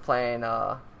Oliver playing,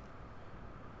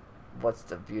 what's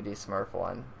the Beauty Smurf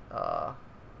one?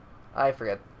 I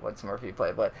forget what Smurf he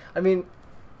played, but, I mean,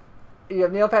 you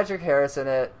have Neil Patrick Harris in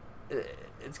it.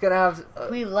 It's gonna have...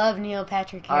 we love Neil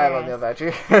Patrick Harris. I love Neil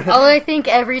Patrick. Although I think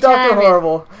every time Dr.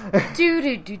 Horrible.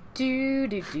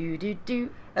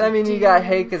 do. And I mean, you got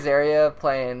Hank Azaria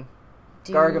playing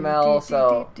Gargamel,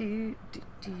 so...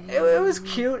 It was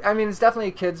cute. I mean, it's definitely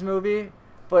a kid's movie,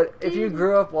 but if you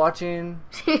grew up watching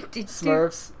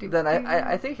Smurfs, then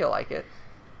I think you'll like it.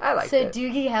 I liked it. So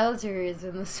Doogie Howser is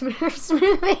in the Smurfs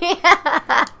movie.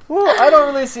 Well, I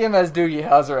don't really see him as Doogie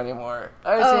Howser anymore.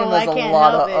 I see him as a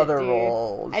lot of other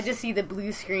roles. I just see the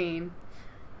blue screen.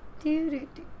 You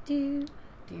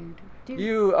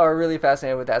are really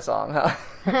fascinated with that song, huh?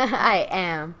 I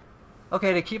am.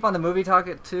 Okay, to keep on the movie talk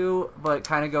too, but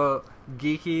kind of go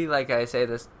geeky, like I say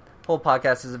this whole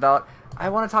podcast is about, I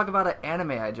want to talk about an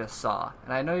anime I just saw.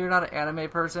 And I know you're not an anime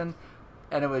person,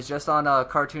 and it was just on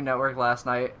Cartoon Network last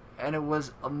night, and it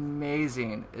was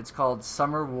amazing. It's called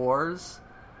Summer Wars.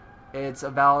 It's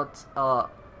about a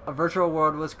virtual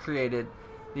world was created.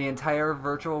 The entire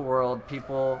virtual world,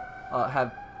 people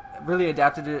have really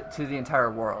adapted it to the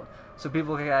entire world. So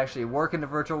people can actually work in the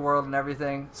virtual world and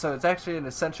everything. So it's actually an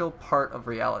essential part of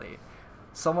reality.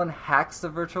 Someone hacks the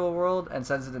virtual world and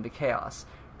sends it into chaos,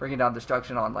 bringing down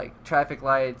destruction on, like, traffic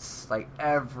lights, like,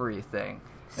 everything.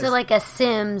 So like a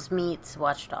Sims meets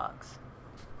Watch Dogs.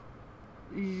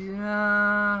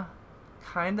 Yeah,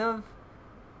 kind of.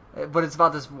 But it's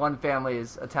about this one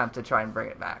family's attempt to try and bring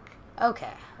it back.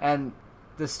 Okay. And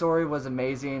the story was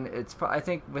amazing. I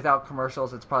think without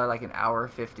commercials, it's probably like an hour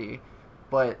 50.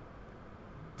 But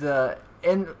the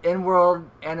in-world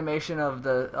animation of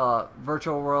the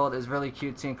virtual world is really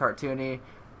cutesy and cartoony.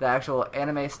 The actual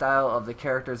anime style of the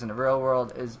characters in the real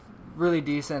world is really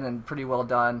decent and pretty well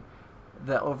done.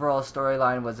 The overall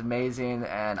storyline was amazing,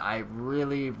 and I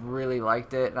really, really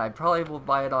liked it, and I probably will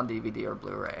buy it on DVD or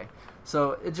Blu-ray.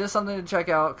 So it's just something to check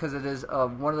out, because it is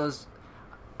one of those...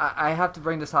 I have to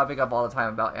bring this topic up all the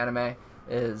time about anime,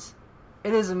 it is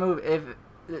a movie.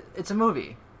 It's a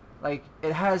movie. Like,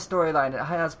 it has storyline, it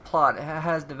has plot, it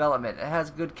has development, it has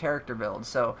good character build.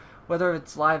 So whether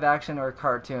it's live action or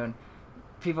cartoon,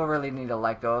 people really need to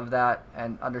let go of that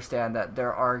and understand that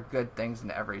there are good things in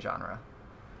every genre.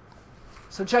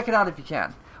 So check it out if you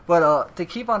can. But to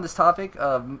keep on this topic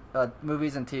of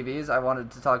movies and TVs, I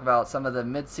wanted to talk about some of the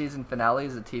mid-season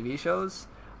finales of TV shows.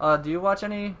 Do you watch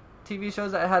any TV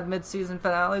shows that had mid-season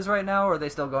finales right now, or are they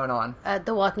still going on?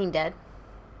 The Walking Dead.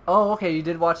 Oh, okay, you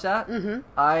did watch that?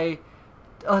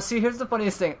 Mm-hmm. See, here's the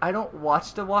funniest thing. I don't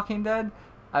watch The Walking Dead.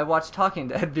 I watch Talking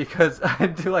Dead because I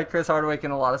do like Chris Hardwick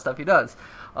and a lot of stuff he does.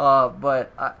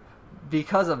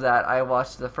 Because of that, I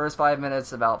watched the first 5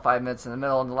 minutes, about 5 minutes in the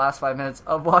middle, and the last 5 minutes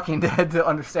of Walking Dead to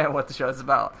understand what the show is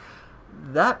about.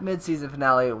 That mid-season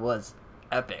finale was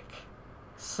epic.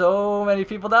 So many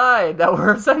people died that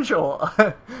were essential.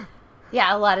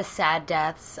 Yeah, a lot of sad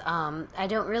deaths. I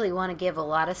don't really want to give a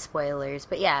lot of spoilers,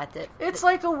 but yeah. It's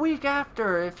like a week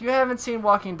after. If you haven't seen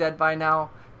Walking Dead by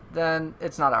now, then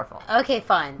it's not our fault. Okay,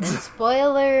 fine. Then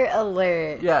spoiler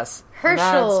alert. Yes.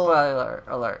 Herschel. Spoiler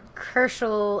alert.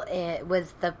 Herschel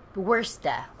was the worst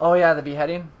death. Oh, yeah, the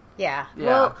beheading? Yeah.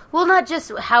 Yeah. Well, not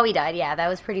just how he died. Yeah, that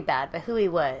was pretty bad, but who he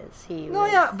was.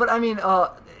 Yeah, but I mean,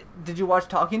 did you watch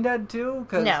Talking Dead too?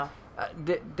 No.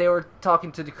 They were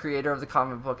talking to the creator of the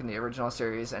comic book in the original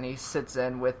series, and he sits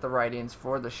in with the writings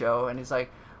for the show, and he's like,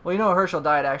 well, Herschel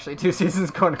died actually 2 seasons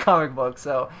ago in the comic book,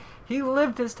 so he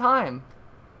lived his time,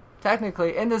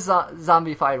 technically, in this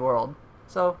zombified world.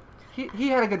 So he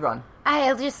had a good run.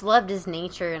 I just loved his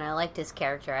nature, and I liked his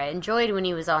character. I enjoyed when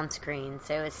he was on screen,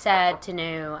 so it's sad to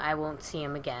know I won't see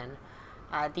him again.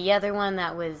 The other one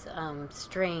that was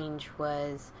strange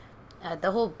was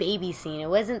the whole baby scene. It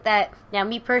wasn't that... Now,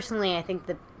 me personally, I think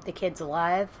the kid's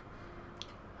alive.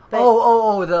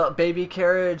 But, the baby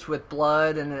carriage with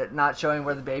blood and it not showing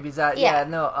where the baby's at? Yeah.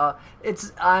 No,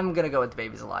 I'm going to go with the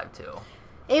baby's alive, too.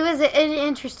 It was an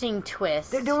interesting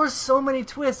twist. There were so many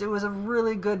twists. It was a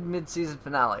really good mid-season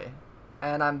finale.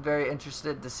 And I'm very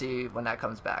interested to see when that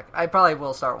comes back. I probably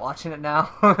will start watching it now.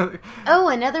 Oh,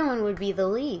 another one would be The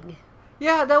League.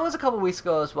 Yeah, that was a couple weeks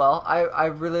ago as well. I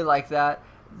really like that.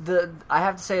 I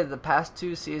have to say, the past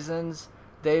 2 seasons,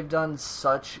 they've done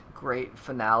such great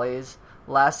finales.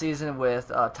 Last season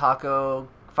with Taco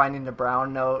finding the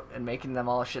brown note and making them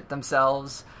all shit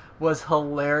themselves was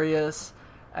hilarious.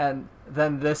 And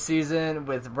then this season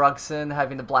with Rugson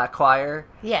having the black choir.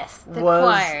 Yes, the was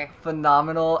choir.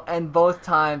 Phenomenal. And both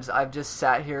times I've just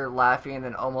sat here laughing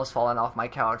and almost fallen off my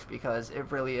couch because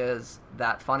it really is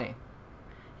that funny.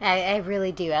 I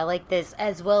really do. I like this,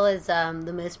 as well as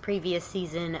the most previous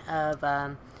season of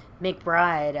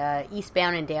McBride,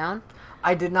 Eastbound and Down.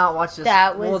 I did not watch this.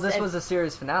 This was a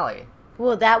series finale.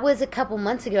 Well, that was a couple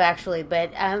months ago, actually.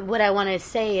 But what I want to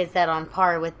say is that on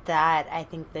par with that, I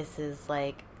think this is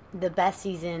like the best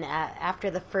season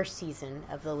after the first season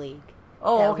of The League.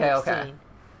 Oh, okay. Seen.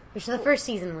 Which the first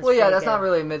season was. Well, yeah, that's good. not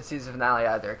really a mid-season finale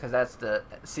either, because that's the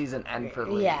season end for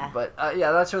the League. Yeah. But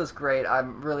yeah, that show's great.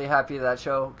 I'm really happy that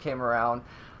show came around.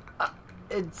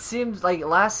 It seems like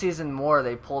last season more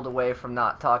they pulled away from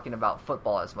not talking about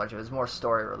football as much. It was more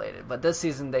story related. But this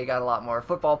season they got a lot more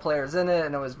football players in it,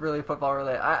 and it was really football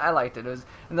related. I liked it. It was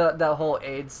that whole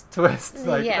AIDS twist.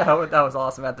 That was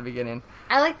awesome at the beginning.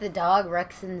 I like the dog,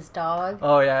 Rexon's dog.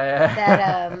 Oh yeah.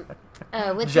 That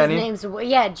what's Jenny? his name?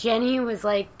 Yeah, Jenny was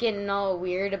like getting all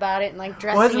weird about it and like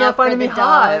dressing Wasn't up that finding for me the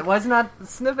hot? dog. Wasn't that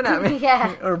sniffing at me?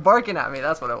 Yeah. Or barking at me?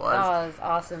 That's what it was. Oh, it was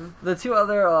awesome. The 2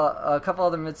 other, a couple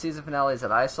other mid-season finales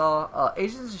that I saw,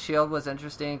 Agents of S.H.I.E.L.D. was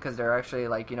interesting because they're actually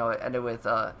it ended with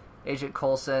Agent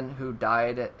Coulson, who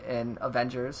died in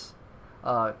Avengers.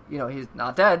 He's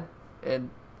not dead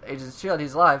in Agents of S.H.I.E.L.D.,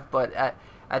 he's alive, but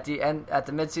at the end, at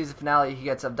the mid-season finale, he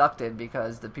gets abducted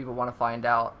because the people want to find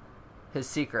out his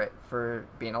secret for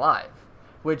being alive,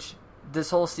 which this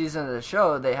whole season of the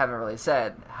show they haven't really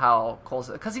said how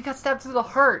Coulson, because he got stabbed through the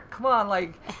heart. Come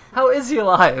on, how is he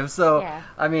alive? So yeah.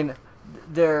 I mean,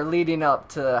 they're leading up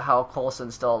to how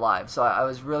Coulson's still alive. So I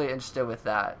was really interested with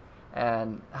that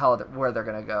and where they're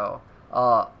gonna go.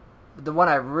 The one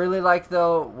I really liked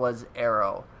though was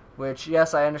Arrow, which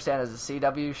yes I understand is a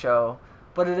CW show,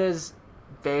 but it is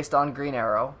based on Green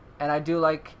Arrow, and I do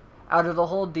like. Out of the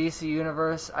whole DC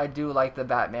universe, I do like the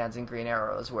Batmans and Green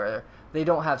Arrows, where they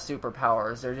don't have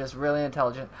superpowers. They're just really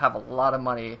intelligent, have a lot of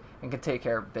money, and can take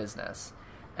care of business.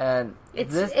 And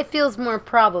it feels more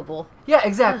probable. Yeah,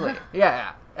 exactly.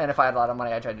 yeah. And if I had a lot of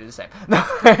money, I'd try to do the same.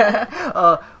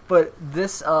 But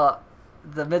this,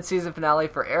 the mid-season finale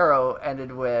for Arrow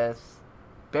ended with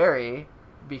Barry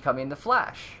becoming the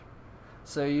Flash.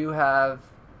 So you have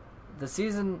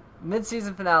the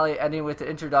mid-season finale ending with the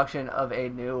introduction of a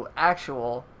new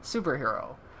actual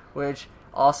superhero, which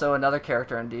also another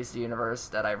character in DC Universe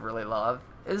that I really love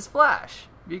is Flash,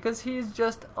 because he's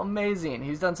just amazing.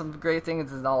 He's done some great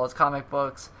things in all his comic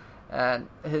books, and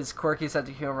his quirky sense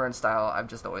of humor and style I've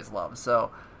just always loved.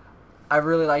 So I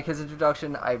really like his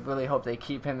introduction. I really hope they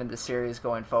keep him in the series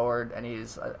going forward, and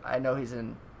I know he's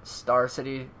in Star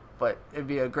City, but it'd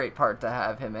be a great part to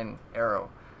have him in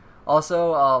Arrow.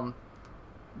 Also,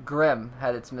 Grimm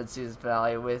had its mid-season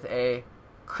finale with a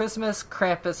Christmas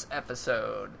Krampus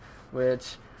episode,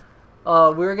 which we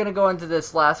were going to go into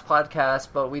this last podcast,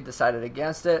 but we decided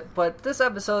against it. But this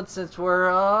episode, since we're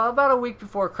about a week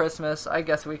before Christmas, I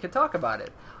guess we could talk about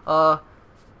it.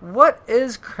 What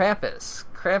is Krampus?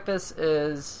 Krampus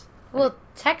is... Well,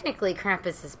 technically,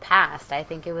 Krampus is past. I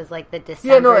think it was like the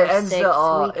December it ends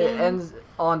 6th weekend. It ends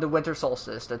on the winter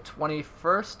solstice, the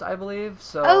 21st, I believe.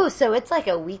 So so it's like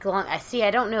a week long.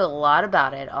 I don't know a lot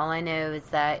about it. All I know is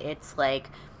that it's like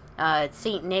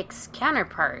Saint Nick's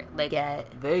counterpart. They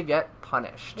get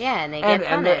punished. Yeah, and they get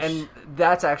punished. And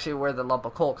that's actually where the lump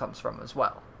of coal comes from as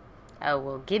well. Oh,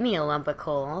 well, give me a lump of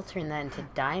coal. I'll turn that into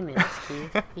diamonds,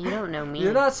 Keith. You don't know me.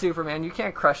 You're not Superman. You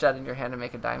can't crush that in your hand and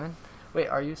make a diamond. Wait,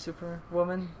 are you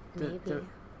Superwoman? Maybe.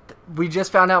 We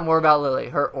just found out more about Lillie,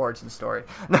 her origin story.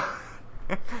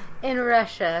 In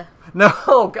Russia. No,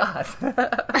 oh God.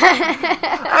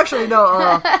 Actually,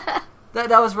 no.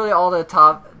 That was really all the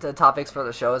topics for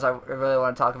the shows I really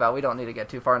want to talk about. We don't need to get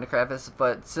too far into Krampus,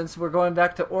 but since we're going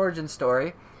back to origin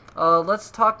story, let's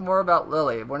talk more about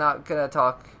Lillie. We're not gonna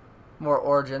talk more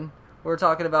origin. We're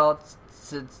talking about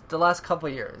since the last couple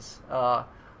years.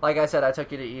 Like I said, I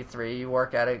took you to E3. You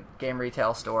work at a game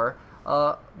retail store.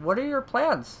 What are your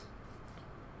plans?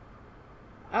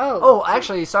 Oh,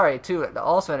 actually, sorry, to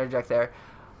also interject there.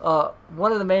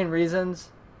 One of the main reasons,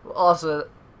 also,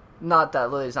 not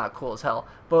that Lily's not cool as hell,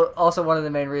 but also one of the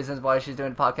main reasons why she's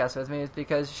doing a podcast with me is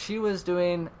because she was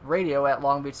doing radio at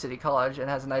Long Beach City College and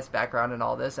has a nice background in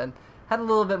all this and had a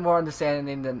little bit more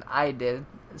understanding than I did.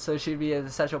 So she'd be an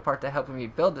essential part to helping me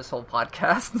build this whole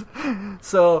podcast.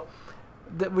 So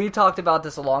we talked about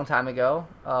this a long time ago,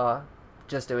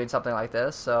 just doing something like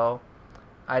this. So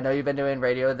I know you've been doing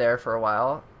radio there for a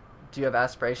while. Do you have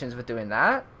aspirations with doing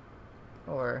that?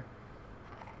 Or...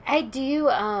 I do.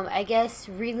 I guess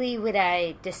really what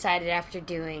I decided after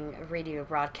doing a radio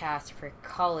broadcast for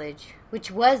college,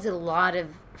 which was a lot of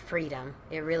freedom,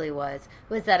 it really was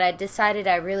that I decided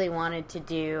I really wanted to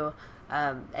do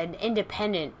an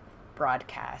independent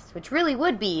broadcast, which really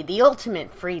would be the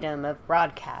ultimate freedom of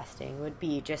broadcasting, would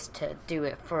be just to do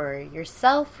it for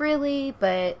yourself, really,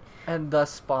 but... And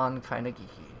thus spawn kind of geeky.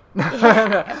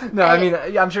 No, I mean,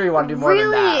 I'm sure you want to do more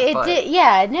really, than that. It did,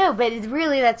 yeah, no, but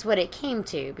really that's what it came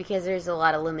to, because there's a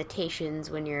lot of limitations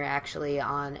when you're actually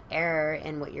on air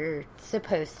and what you're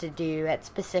supposed to do at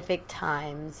specific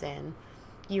times, and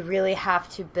you really have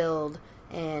to build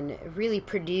and really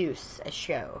produce a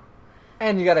show.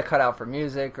 And you got to cut out for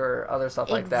music or other stuff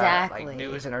like that, Exactly. like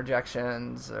news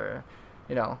interjections or,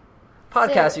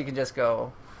 podcasts. So, you can just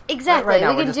go. Exactly. Right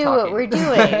now we we're can just do talking. what we're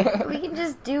doing. We can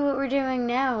just do what we're doing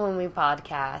now when we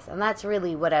podcast. And that's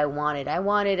really what I wanted.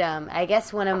 I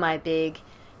guess one of my big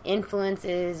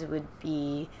influences would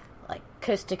be like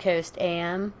Coast to Coast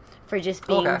AM for just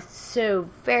being so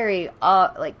very,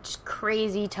 just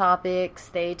crazy topics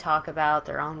they talk about.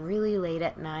 They're on really late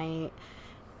at night.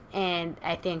 And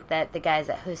I think that the guys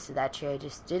that hosted that show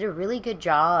just did a really good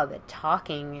job at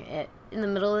talking in the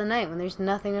middle of the night when there's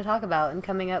nothing to talk about and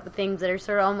coming up with things that are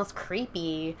sort of almost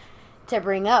creepy to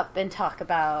bring up and talk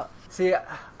about. See,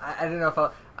 I don't know if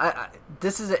I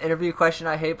this is an interview question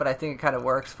I hate, but I think it kind of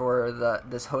works for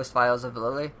this host files of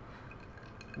Lillie.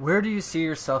 Where do you see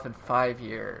yourself in 5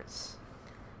 years?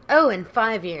 Oh, in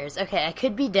 5 years. Okay, I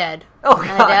could be dead. Oh,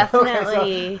 God. I definitely...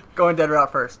 Okay, so going dead route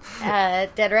first.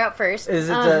 Dead route first. Is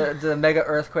it the mega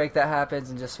earthquake that happens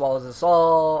and just swallows us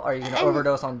all? Are you going to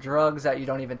overdose on drugs that you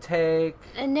don't even take?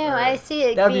 No, I see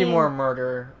it That'd be more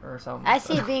murder or something. I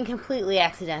see it being completely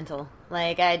accidental.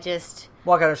 Like, I just...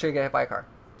 Walk out of the street, get hit by a car.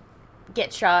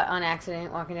 Get shot on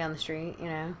accident walking down the street,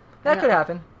 That could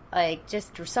happen. Like,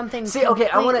 just something See, okay,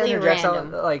 I want to interject random.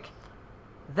 something. Like,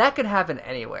 that could happen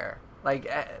anywhere.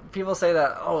 Like, people say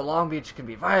that, Long Beach can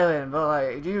be violent, but,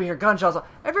 like, do you hear gunshots?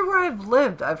 Everywhere I've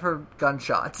lived, I've heard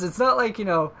gunshots. It's not like,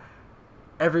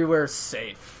 everywhere's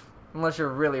safe, unless you're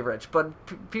really rich. But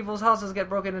people's houses get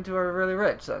broken into are really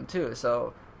rich, too,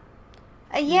 so...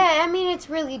 Yeah, I mean,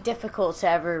 it's really difficult to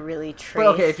ever really trace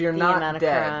but, okay, if you're the not amount of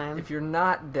dead, crime. If you're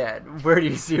not dead, where do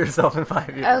you see yourself in 5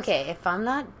 years? Okay, if I'm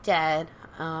not dead,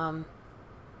 I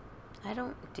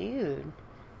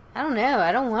don't know.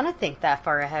 I don't want to think that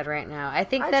far ahead right now. I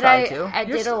think that I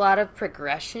did a lot of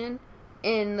progression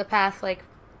in the past,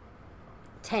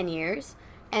 10 years.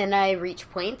 And I reach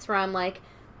points where I'm like,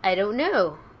 I don't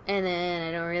know. And then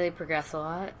I don't really progress a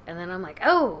lot. And then I'm like,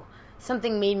 oh,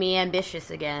 something made me ambitious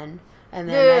again. And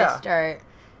then I start...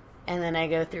 And then I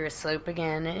go through a slope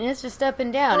again. And it's just up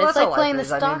and down. Well, it's like playing the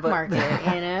stock market,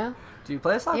 Do you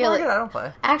play stock market? I don't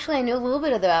play. Actually, I know a little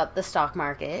bit about the stock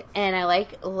market, and I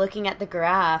like looking at the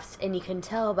graphs, and you can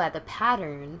tell by the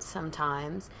patterns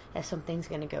sometimes if something's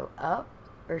going to go up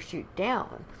or shoot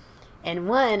down. And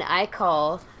one I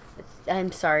call,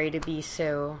 I'm sorry to be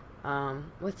so,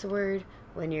 what's the word?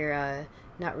 When you're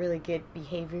not really good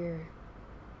behavior?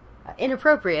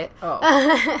 Inappropriate. Oh.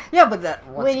 Yeah, but that...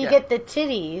 when you get the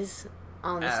titties...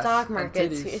 on the stock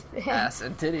market. Ass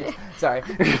and titties. Sorry.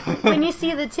 When you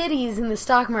see the titties in the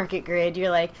stock market grid, you're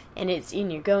like, and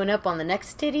you're going up on the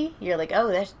next titty, you're like, oh,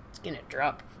 that's going to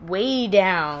drop way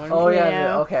down. Oh,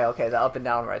 yeah. Okay, the up and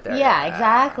down right there. Yeah,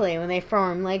 exactly. When they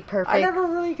form, perfect. I never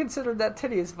really considered that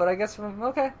titties, but I guess,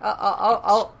 okay.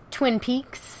 I'll... Twin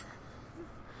Peaks.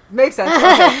 Makes sense.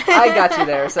 Okay. I got you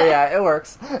there. So, yeah, it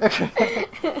works.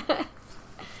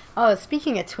 Oh,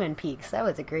 speaking of Twin Peaks, that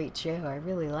was a great show. I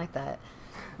really like that.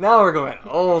 Now we're going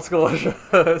old school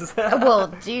shows. Well,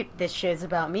 dude, this show's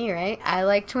about me, right? I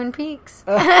like Twin Peaks.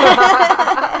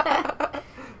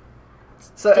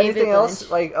 So anything else?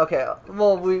 Okay,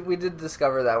 well, we did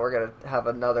discover that we're going to have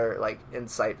another,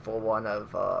 insightful one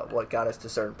of what got us to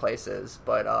certain places,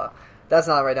 but that's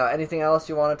not right now. Anything else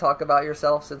you want to talk about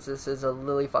yourself, since this is a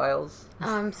Lillie Files?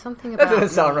 Something about That doesn't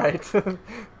sound right.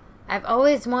 I've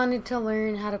always wanted to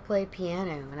learn how to play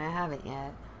piano, and I haven't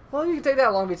yet. Well, you can take that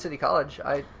at Long Beach City College.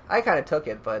 I kind of took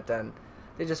it, but then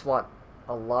they just want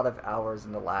a lot of hours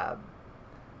in the lab,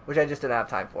 which I just didn't have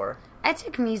time for. I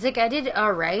took music. I did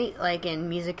alright, in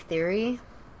music theory.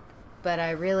 but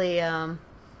I really, I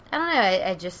don't know.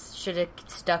 I just should have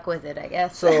stuck with it, I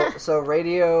guess. So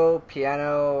radio,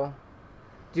 piano.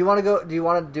 Do you want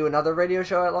to do another radio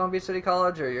show at Long Beach City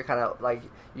College, or you're kind of like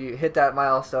you hit that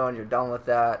milestone, you're done with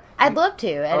that? I'd love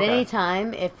to at any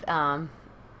time if I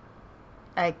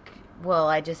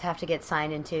just have to get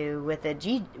signed into with a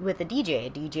DJ. A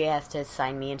DJ has to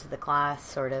sign me into the class,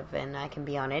 sort of, and I can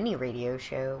be on any radio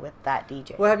show with that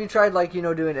DJ. Well, have you tried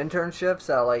doing internships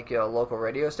at a local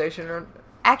radio station? Or...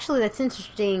 Actually, that's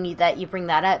interesting that you bring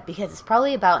that up, because it's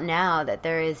probably about now that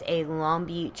there is a Long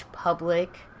Beach public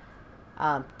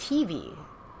TV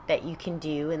that you can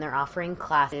do, and they're offering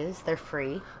classes. They're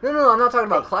free. No, I'm not talking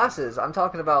about classes. I'm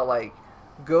talking about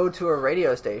go to a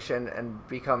radio station and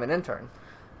become an intern.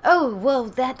 Oh, well,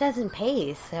 that doesn't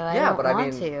pay, so I don't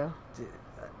want to.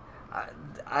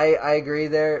 I agree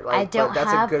there. I don't but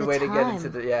that's have a good the way time. to get into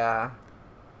the I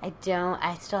don't.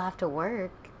 I still have to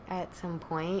work at some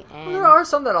point, and there are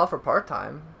some that offer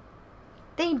part-time.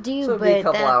 They do, so it'd but be a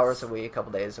couple hours a week, a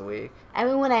couple days a week. I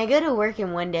mean, when I go to work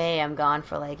in one day, I'm gone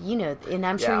for and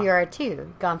I'm sure you are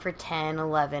too, gone for 10,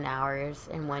 11 hours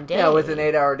in one day. Yeah, with an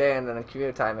 8-hour day and then a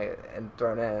commute time and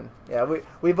thrown in. Yeah,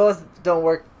 we both don't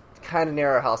work kind of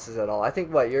near our houses at all. I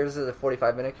think, yours is a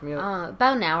 45-minute commute?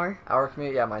 About an hour. Hour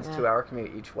commute? Yeah, mine's 2-hour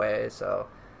commute each way, so...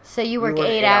 So you work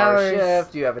 8 hours.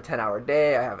 Shift, you have a 10-hour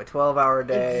day, I have a 12-hour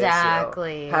day.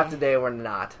 Exactly. So half the day we're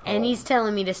not home. And he's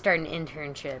telling me to start an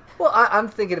internship. Well, I'm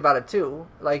thinking about it too.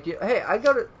 Hey, I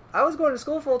was going to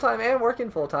school full-time and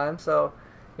working full-time, so,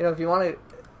 if you want to...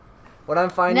 What I'm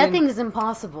finding... Nothing's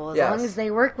impossible as long as they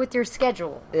work with your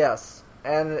schedule. Yes.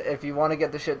 And if you want to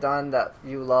get the shit done that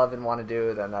you love and want to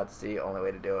do, then that's the only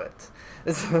way to do it.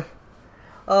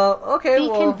 Okay, Be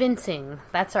convincing.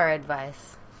 That's our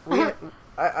advice.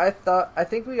 I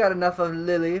think we got enough of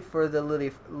Lillie for the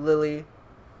Lillie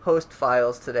host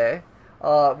files today.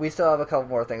 We still have a couple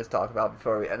more things to talk about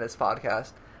before we end this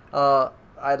podcast.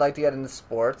 I'd like to get into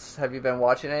sports. Have you been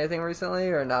watching anything recently,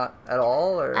 or not at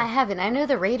all? Or I haven't. I know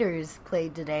the Raiders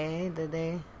played today. Did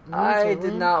they? I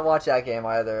did not watch that game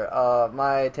either.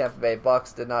 My Tampa Bay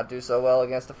Bucks did not do so well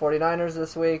against the 49ers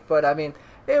this week, but I mean,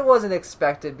 it wasn't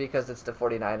expected because it's the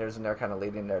 49ers and they're kind of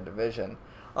leading their division.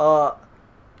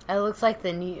 It looks like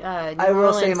the New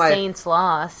Orleans Saints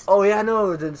lost. Oh yeah,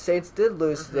 no, the Saints did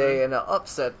lose today in an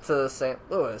upset to St.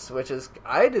 Louis,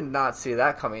 I did not see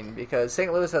that coming because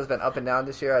St. Louis has been up and down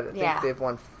this year. I think they've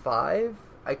won 5.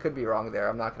 I could be wrong there.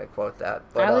 I'm not going to quote that.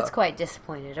 But, I was quite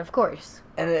disappointed, of course.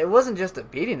 And it wasn't just a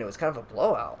beating; it was kind of a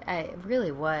blowout. It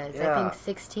really was. Yeah. I think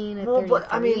 16 or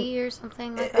 33 or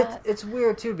something like that. It's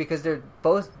weird too because they're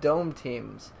both dome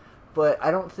teams. But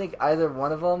I don't think either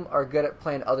one of them are good at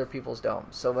playing other people's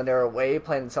domes. So when they're away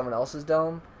playing someone else's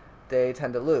dome, they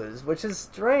tend to lose, which is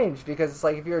strange because it's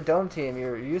like if you're a dome team,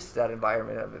 you're used to that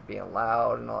environment of it being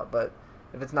loud and all. But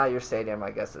if it's not your stadium,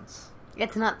 I guess it's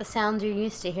not the sounds you're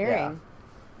used to hearing. Yeah.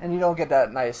 And you don't get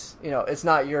that nice, it's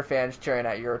not your fans cheering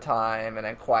at your time and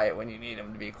then quiet when you need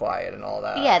them to be quiet and all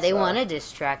that. Yeah, they want to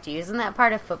distract you. Isn't that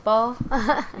part of football?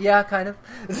 Yeah, kind of.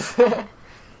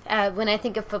 When I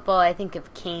think of football, I think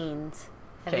of Cane's.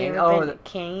 Have you ever been to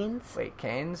Cane's? Wait,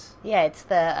 Cane's? Yeah, it's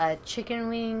the chicken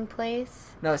wing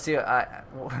place. No, see,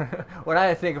 when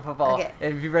I think of football,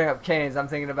 if you bring up Cane's, I'm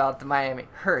thinking about the Miami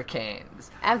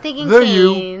Hurricanes. I'm thinking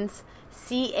Cane's,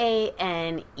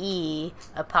 CANE''S,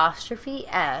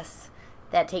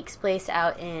 that takes place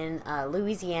out in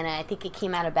Louisiana. I think it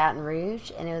came out of Baton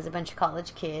Rouge, and it was a bunch of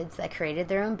college kids that created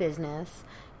their own business.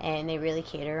 And they really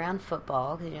cater around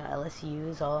football because LSU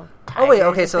is all. Oh wait,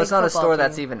 okay, so it's not a store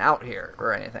that's even out here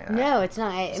or anything. Like no, it's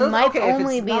not. It might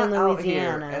only be in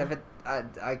Louisiana. Here, and if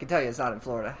I can tell you it's not in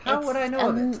Florida. How would I know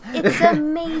of it? It's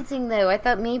amazing though. I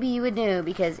thought maybe you would know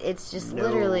because it's just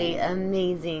literally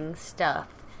amazing stuff.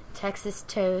 Texas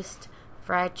toast,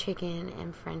 fried chicken,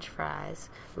 and French fries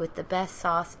with the best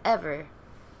sauce ever.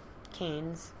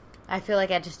 Cane's. I feel like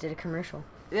I just did a commercial.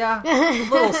 Yeah, a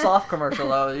little soft commercial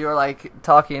though. You were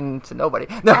talking to nobody.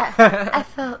 No. I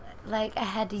felt like I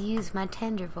had to use my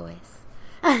tender voice.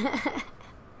 I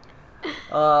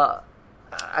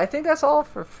think that's all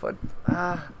for foot.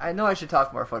 I know I should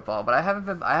talk more football, but I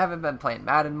haven't been playing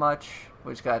Madden much,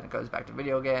 which kind of goes back to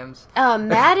video games.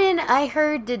 Madden, I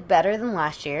heard, did better than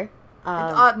last year. No,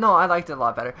 I liked it a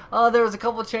lot better. There was a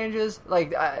couple changes.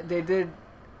 They did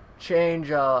change.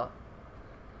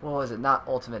 What was it? Not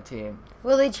Ultimate Team.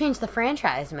 Well, they changed the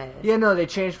franchise mode. Yeah, no, they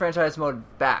changed franchise mode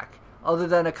back. Other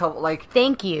than a couple,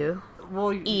 Thank you.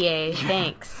 Well, EA,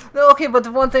 thanks. No, okay, but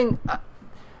the one thing...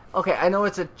 okay, I know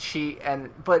it's a cheat,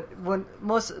 but when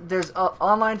there's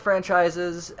online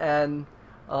franchises, and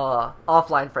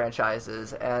offline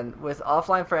franchises. And with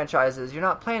offline franchises, you're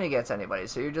not playing against anybody,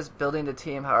 so you're just building the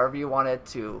team however you want it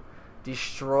to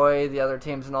destroy the other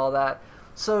teams and all that.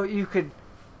 So you could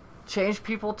change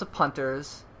people to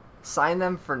punters, sign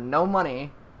them for no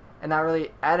money, and not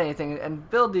really add anything, and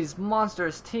build these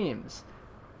monstrous teams,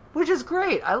 which is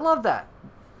great. I love that.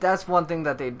 That's one thing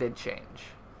that they did change.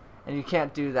 And you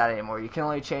can't do that anymore. You can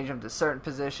only change them to certain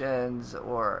positions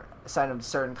or assign them to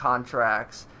certain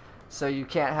contracts. So you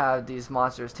can't have these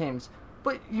monstrous teams.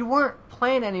 But you weren't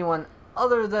playing anyone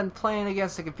other than playing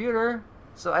against a computer,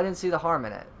 so I didn't see the harm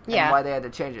in it. Yeah. And why they had to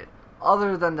change it.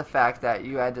 Other than the fact that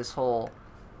you had this whole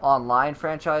online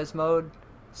franchise mode,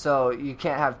 so you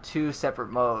can't have two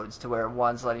separate modes to where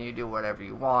one's letting you do whatever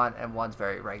you want and one's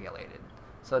very regulated.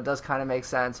 So it does kind of make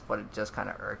sense, but it just kind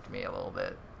of irked me a little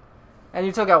bit. And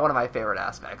you took out one of my favorite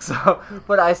aspects. So,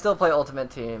 but I still play Ultimate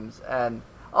Teams. And,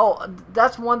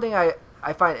 that's one thing I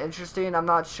find interesting. I'm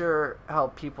not sure how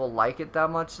people like it that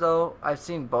much, though. I've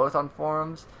seen both on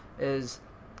forums, is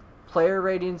player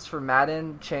ratings for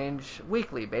Madden change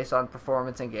weekly based on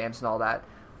performance in games and all that.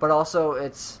 But also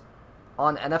it's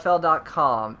on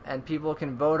NFL.com, and people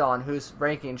can vote on whose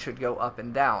ranking should go up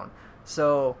and down.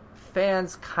 So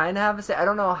fans kind of have a say. I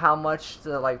don't know how much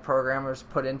the programmers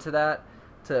put into that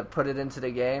to put it into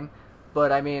the game,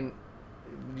 but I mean,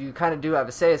 you kind of do have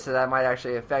a say, so that might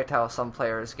actually affect how some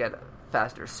players get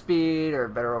faster speed or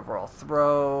better overall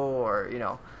throw, or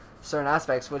certain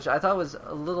aspects, which I thought was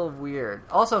a little weird.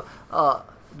 Also,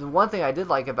 the one thing I did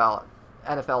like about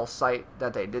NFL site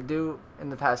that they did do in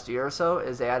the past year or so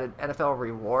is they added NFL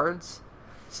rewards.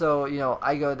 So,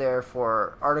 I go there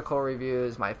for article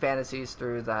reviews, my fantasies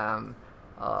through them,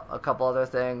 a couple other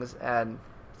things, and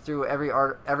through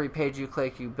every page you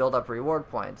click, you build up reward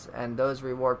points, and those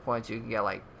reward points you can get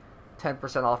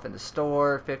 10% off in the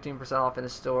store, 15% off in the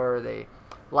store.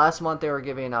 Last month they were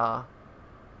giving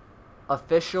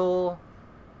official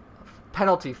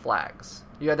penalty flags.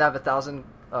 You had to have 1,000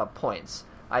 points.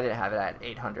 I didn't have it at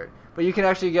 800, but you can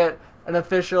actually get an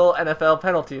official NFL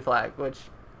penalty flag, which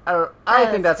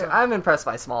I'm impressed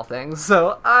by small things,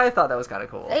 so I thought that was kind of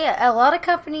cool. Yeah, a lot of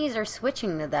companies are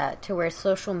switching to that, to where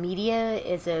social media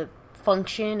is a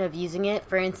function of using it.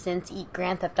 For instance,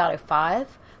 Grand Theft Auto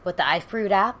 5 with the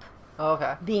iFruit app. Oh,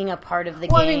 okay. Being a part of the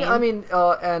game.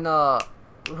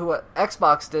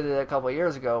 Xbox did it a couple of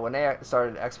years ago when they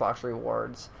started Xbox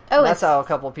Rewards. Oh, that's how a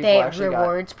couple of people actually got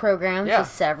rewards programs with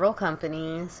several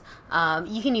companies.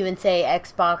 You can even say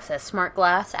Xbox a Smart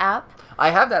Glass app.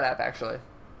 I have that app, actually.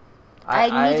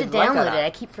 I need to download it. I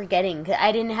keep forgetting.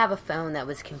 I didn't have a phone that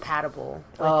was compatible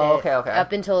with it. Okay.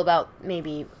 Up until about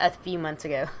maybe a few months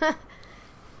ago.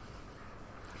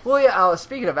 Well, yeah,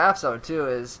 speaking of apps, though,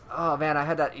 too, I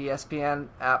had that ESPN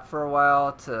app for a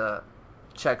while to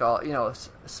check all,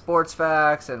 sports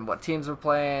facts and what teams were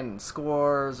playing, and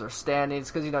scores or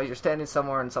standings, because, you're standing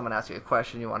somewhere and someone asks you a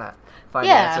question, you want to find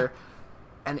the answer.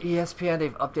 And ESPN,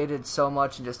 they've updated so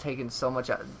much and just taken so much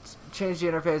out, changed the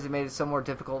interface and made it so more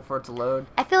difficult for it to load.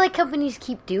 I feel like companies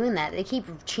keep doing that. They keep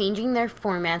changing their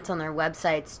formats on their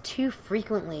websites too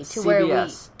frequently to where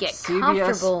we get comfortable.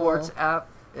 CBS Sports app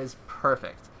is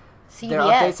perfect. CBS, their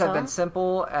updates have been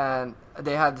simple, and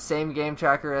they have the same game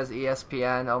tracker as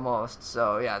ESPN almost.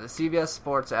 So, yeah, the CBS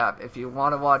Sports app, if you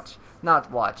want to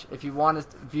if you want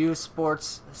to view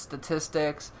sports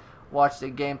statistics, watch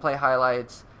the gameplay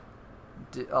highlights,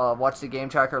 watch the game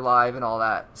tracker live and all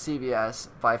that, CBS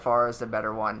by far is the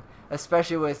better one.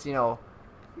 Especially with,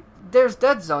 there's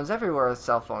dead zones everywhere with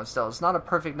cell phones still. It's not a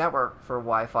perfect network for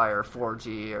Wi-Fi or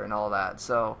 4G and all that.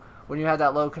 So when you have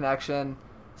that low connection,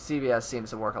 CBS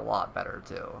seems to work a lot better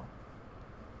too.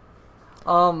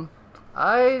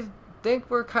 I think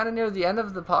we're kind of near the end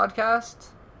of the podcast.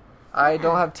 I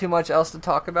don't have too much else to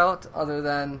talk about other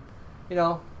than,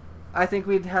 I think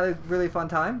we had a really fun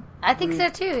time. I think so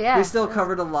too, yeah. We still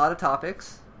covered a lot of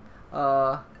topics.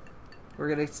 We're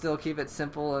going to still keep it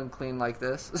simple and clean like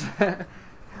this.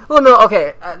 Well, no,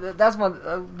 okay. That's one.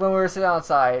 When we were sitting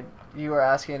outside, you were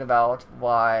asking about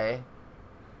why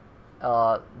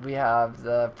we have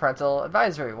the parental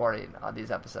advisory warning on these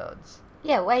episodes.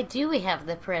 Yeah, why do we have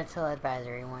the parental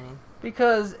advisory warning?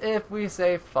 Because if we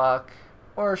say fuck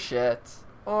or shit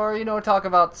or, talk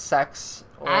about sex...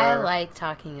 I like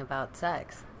talking about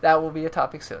sex. That will be a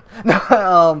topic soon.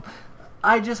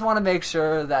 I just want to make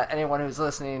sure that anyone who's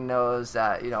listening knows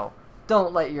that,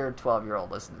 don't let your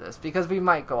 12-year-old listen to this, because we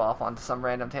might go off onto some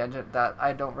random tangent that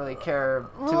I don't really care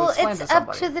to explain to somebody. Well, it's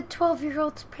up to the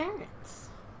 12-year-old's parents.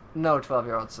 No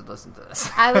 12-year-olds should listen to this.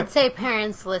 I would say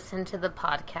parents listen to the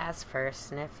podcast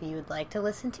first, and if you would like to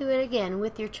listen to it again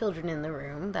with your children in the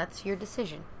room, that's your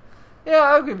decision.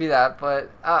 Yeah, I could be that, but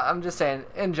I'm just saying,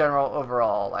 in general,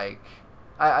 overall, like,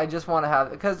 I just want to have,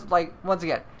 because, like, once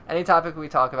again, any topic we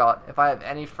talk about, if I have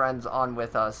any friends on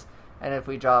with us, and if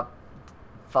we drop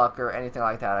fuck or anything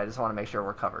like that, I just want to make sure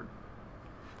we're covered.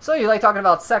 So you like talking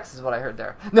about sex is what I heard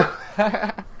there. No.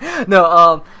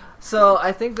 No, so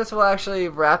I think this will actually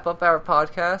wrap up our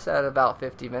podcast at about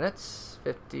 50 minutes,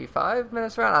 55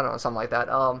 minutes around, I don't know, something like that.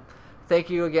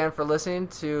 Thank you again for listening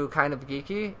to Kind of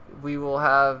Geeky. We will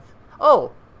have...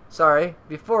 Oh, sorry.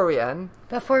 Before we end,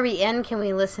 can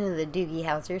we listen to the Doogie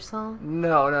Howser song?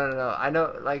 No. I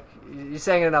know, like, you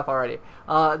sang it enough already.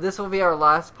 This will be our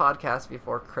last podcast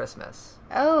before Christmas.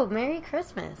 Oh, Merry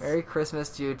Christmas. Merry Christmas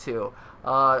to you, too.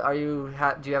 Do you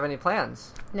have any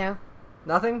plans? No.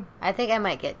 Nothing? I think I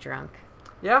might get drunk.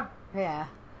 Yeah? Yeah.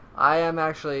 I am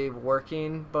actually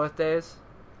working both days.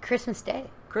 Christmas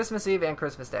Day. Christmas Eve and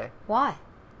Christmas Day. Why?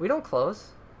 We don't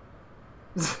close.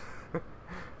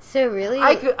 So really?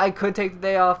 I could take the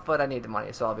day off, but I need the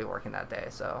money, so I'll be working that day.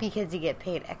 So because you get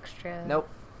paid extra. Nope,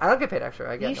 I don't get paid extra.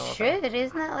 I get you no should. pay.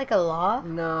 Isn't that like a law?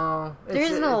 No,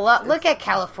 there's no law. Look at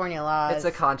California laws. It's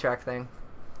a contract thing.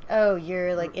 Oh,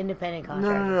 you're like independent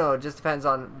contractor. No. It just depends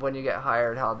on when you get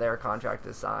hired, how their contract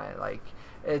is signed. Like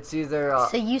it's either.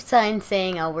 So you signed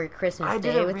saying I'll work Christmas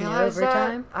Day with no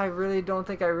overtime. I really don't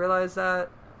think I realized that.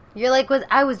 You're like,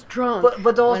 I was drunk.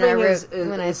 But the whole thing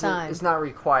when I signed. It's not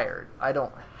required. I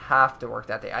don't have to work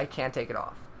that day. I can't take it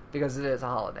off because it is a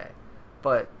holiday.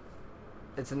 But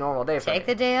it's a normal day for me. Take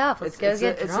the day off. Let's go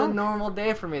get drunk. It's a normal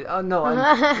day for me. Oh, no.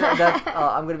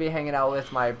 I'm going to be hanging out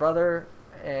with my brother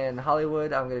in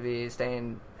Hollywood. I'm going to be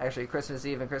staying, actually, Christmas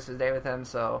Eve and Christmas Day with him.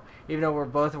 So even though we're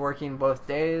both working both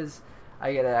days,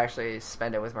 I get to actually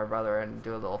spend it with my brother and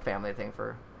do a little family thing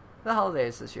for the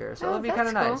holidays this year. So it'll be kind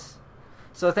of cool. nice.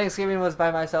 So Thanksgiving was by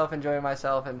myself, enjoying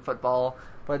myself and football.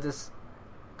 But this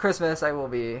Christmas, I will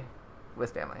be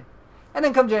with family. And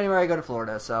then come January, I go to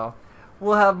Florida. So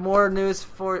we'll have more news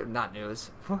for... Not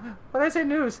news. When I say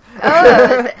news.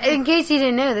 Oh, in case you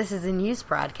didn't know, this is a news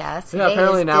broadcast. Today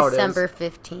apparently is now December it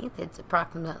is. 15th. It's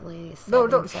approximately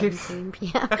 7:17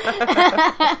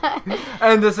 p.m.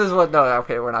 And this is what... No,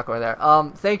 okay, we're not going there.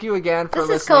 Thank you again for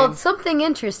listening. This is called Something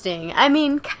Interesting. I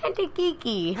mean, kind of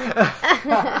geeky.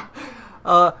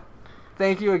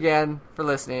 Thank you again for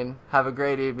listening. Have a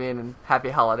great evening and happy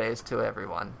holidays to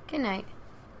everyone. Good night.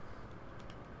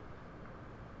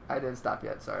 I didn't stop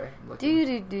yet, sorry.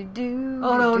 Do.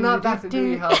 Oh no, not back to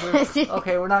Doogie Howser.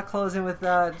 Okay, we're not closing with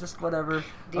that, just whatever.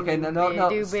 Okay, no,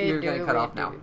 you're gonna cut off now.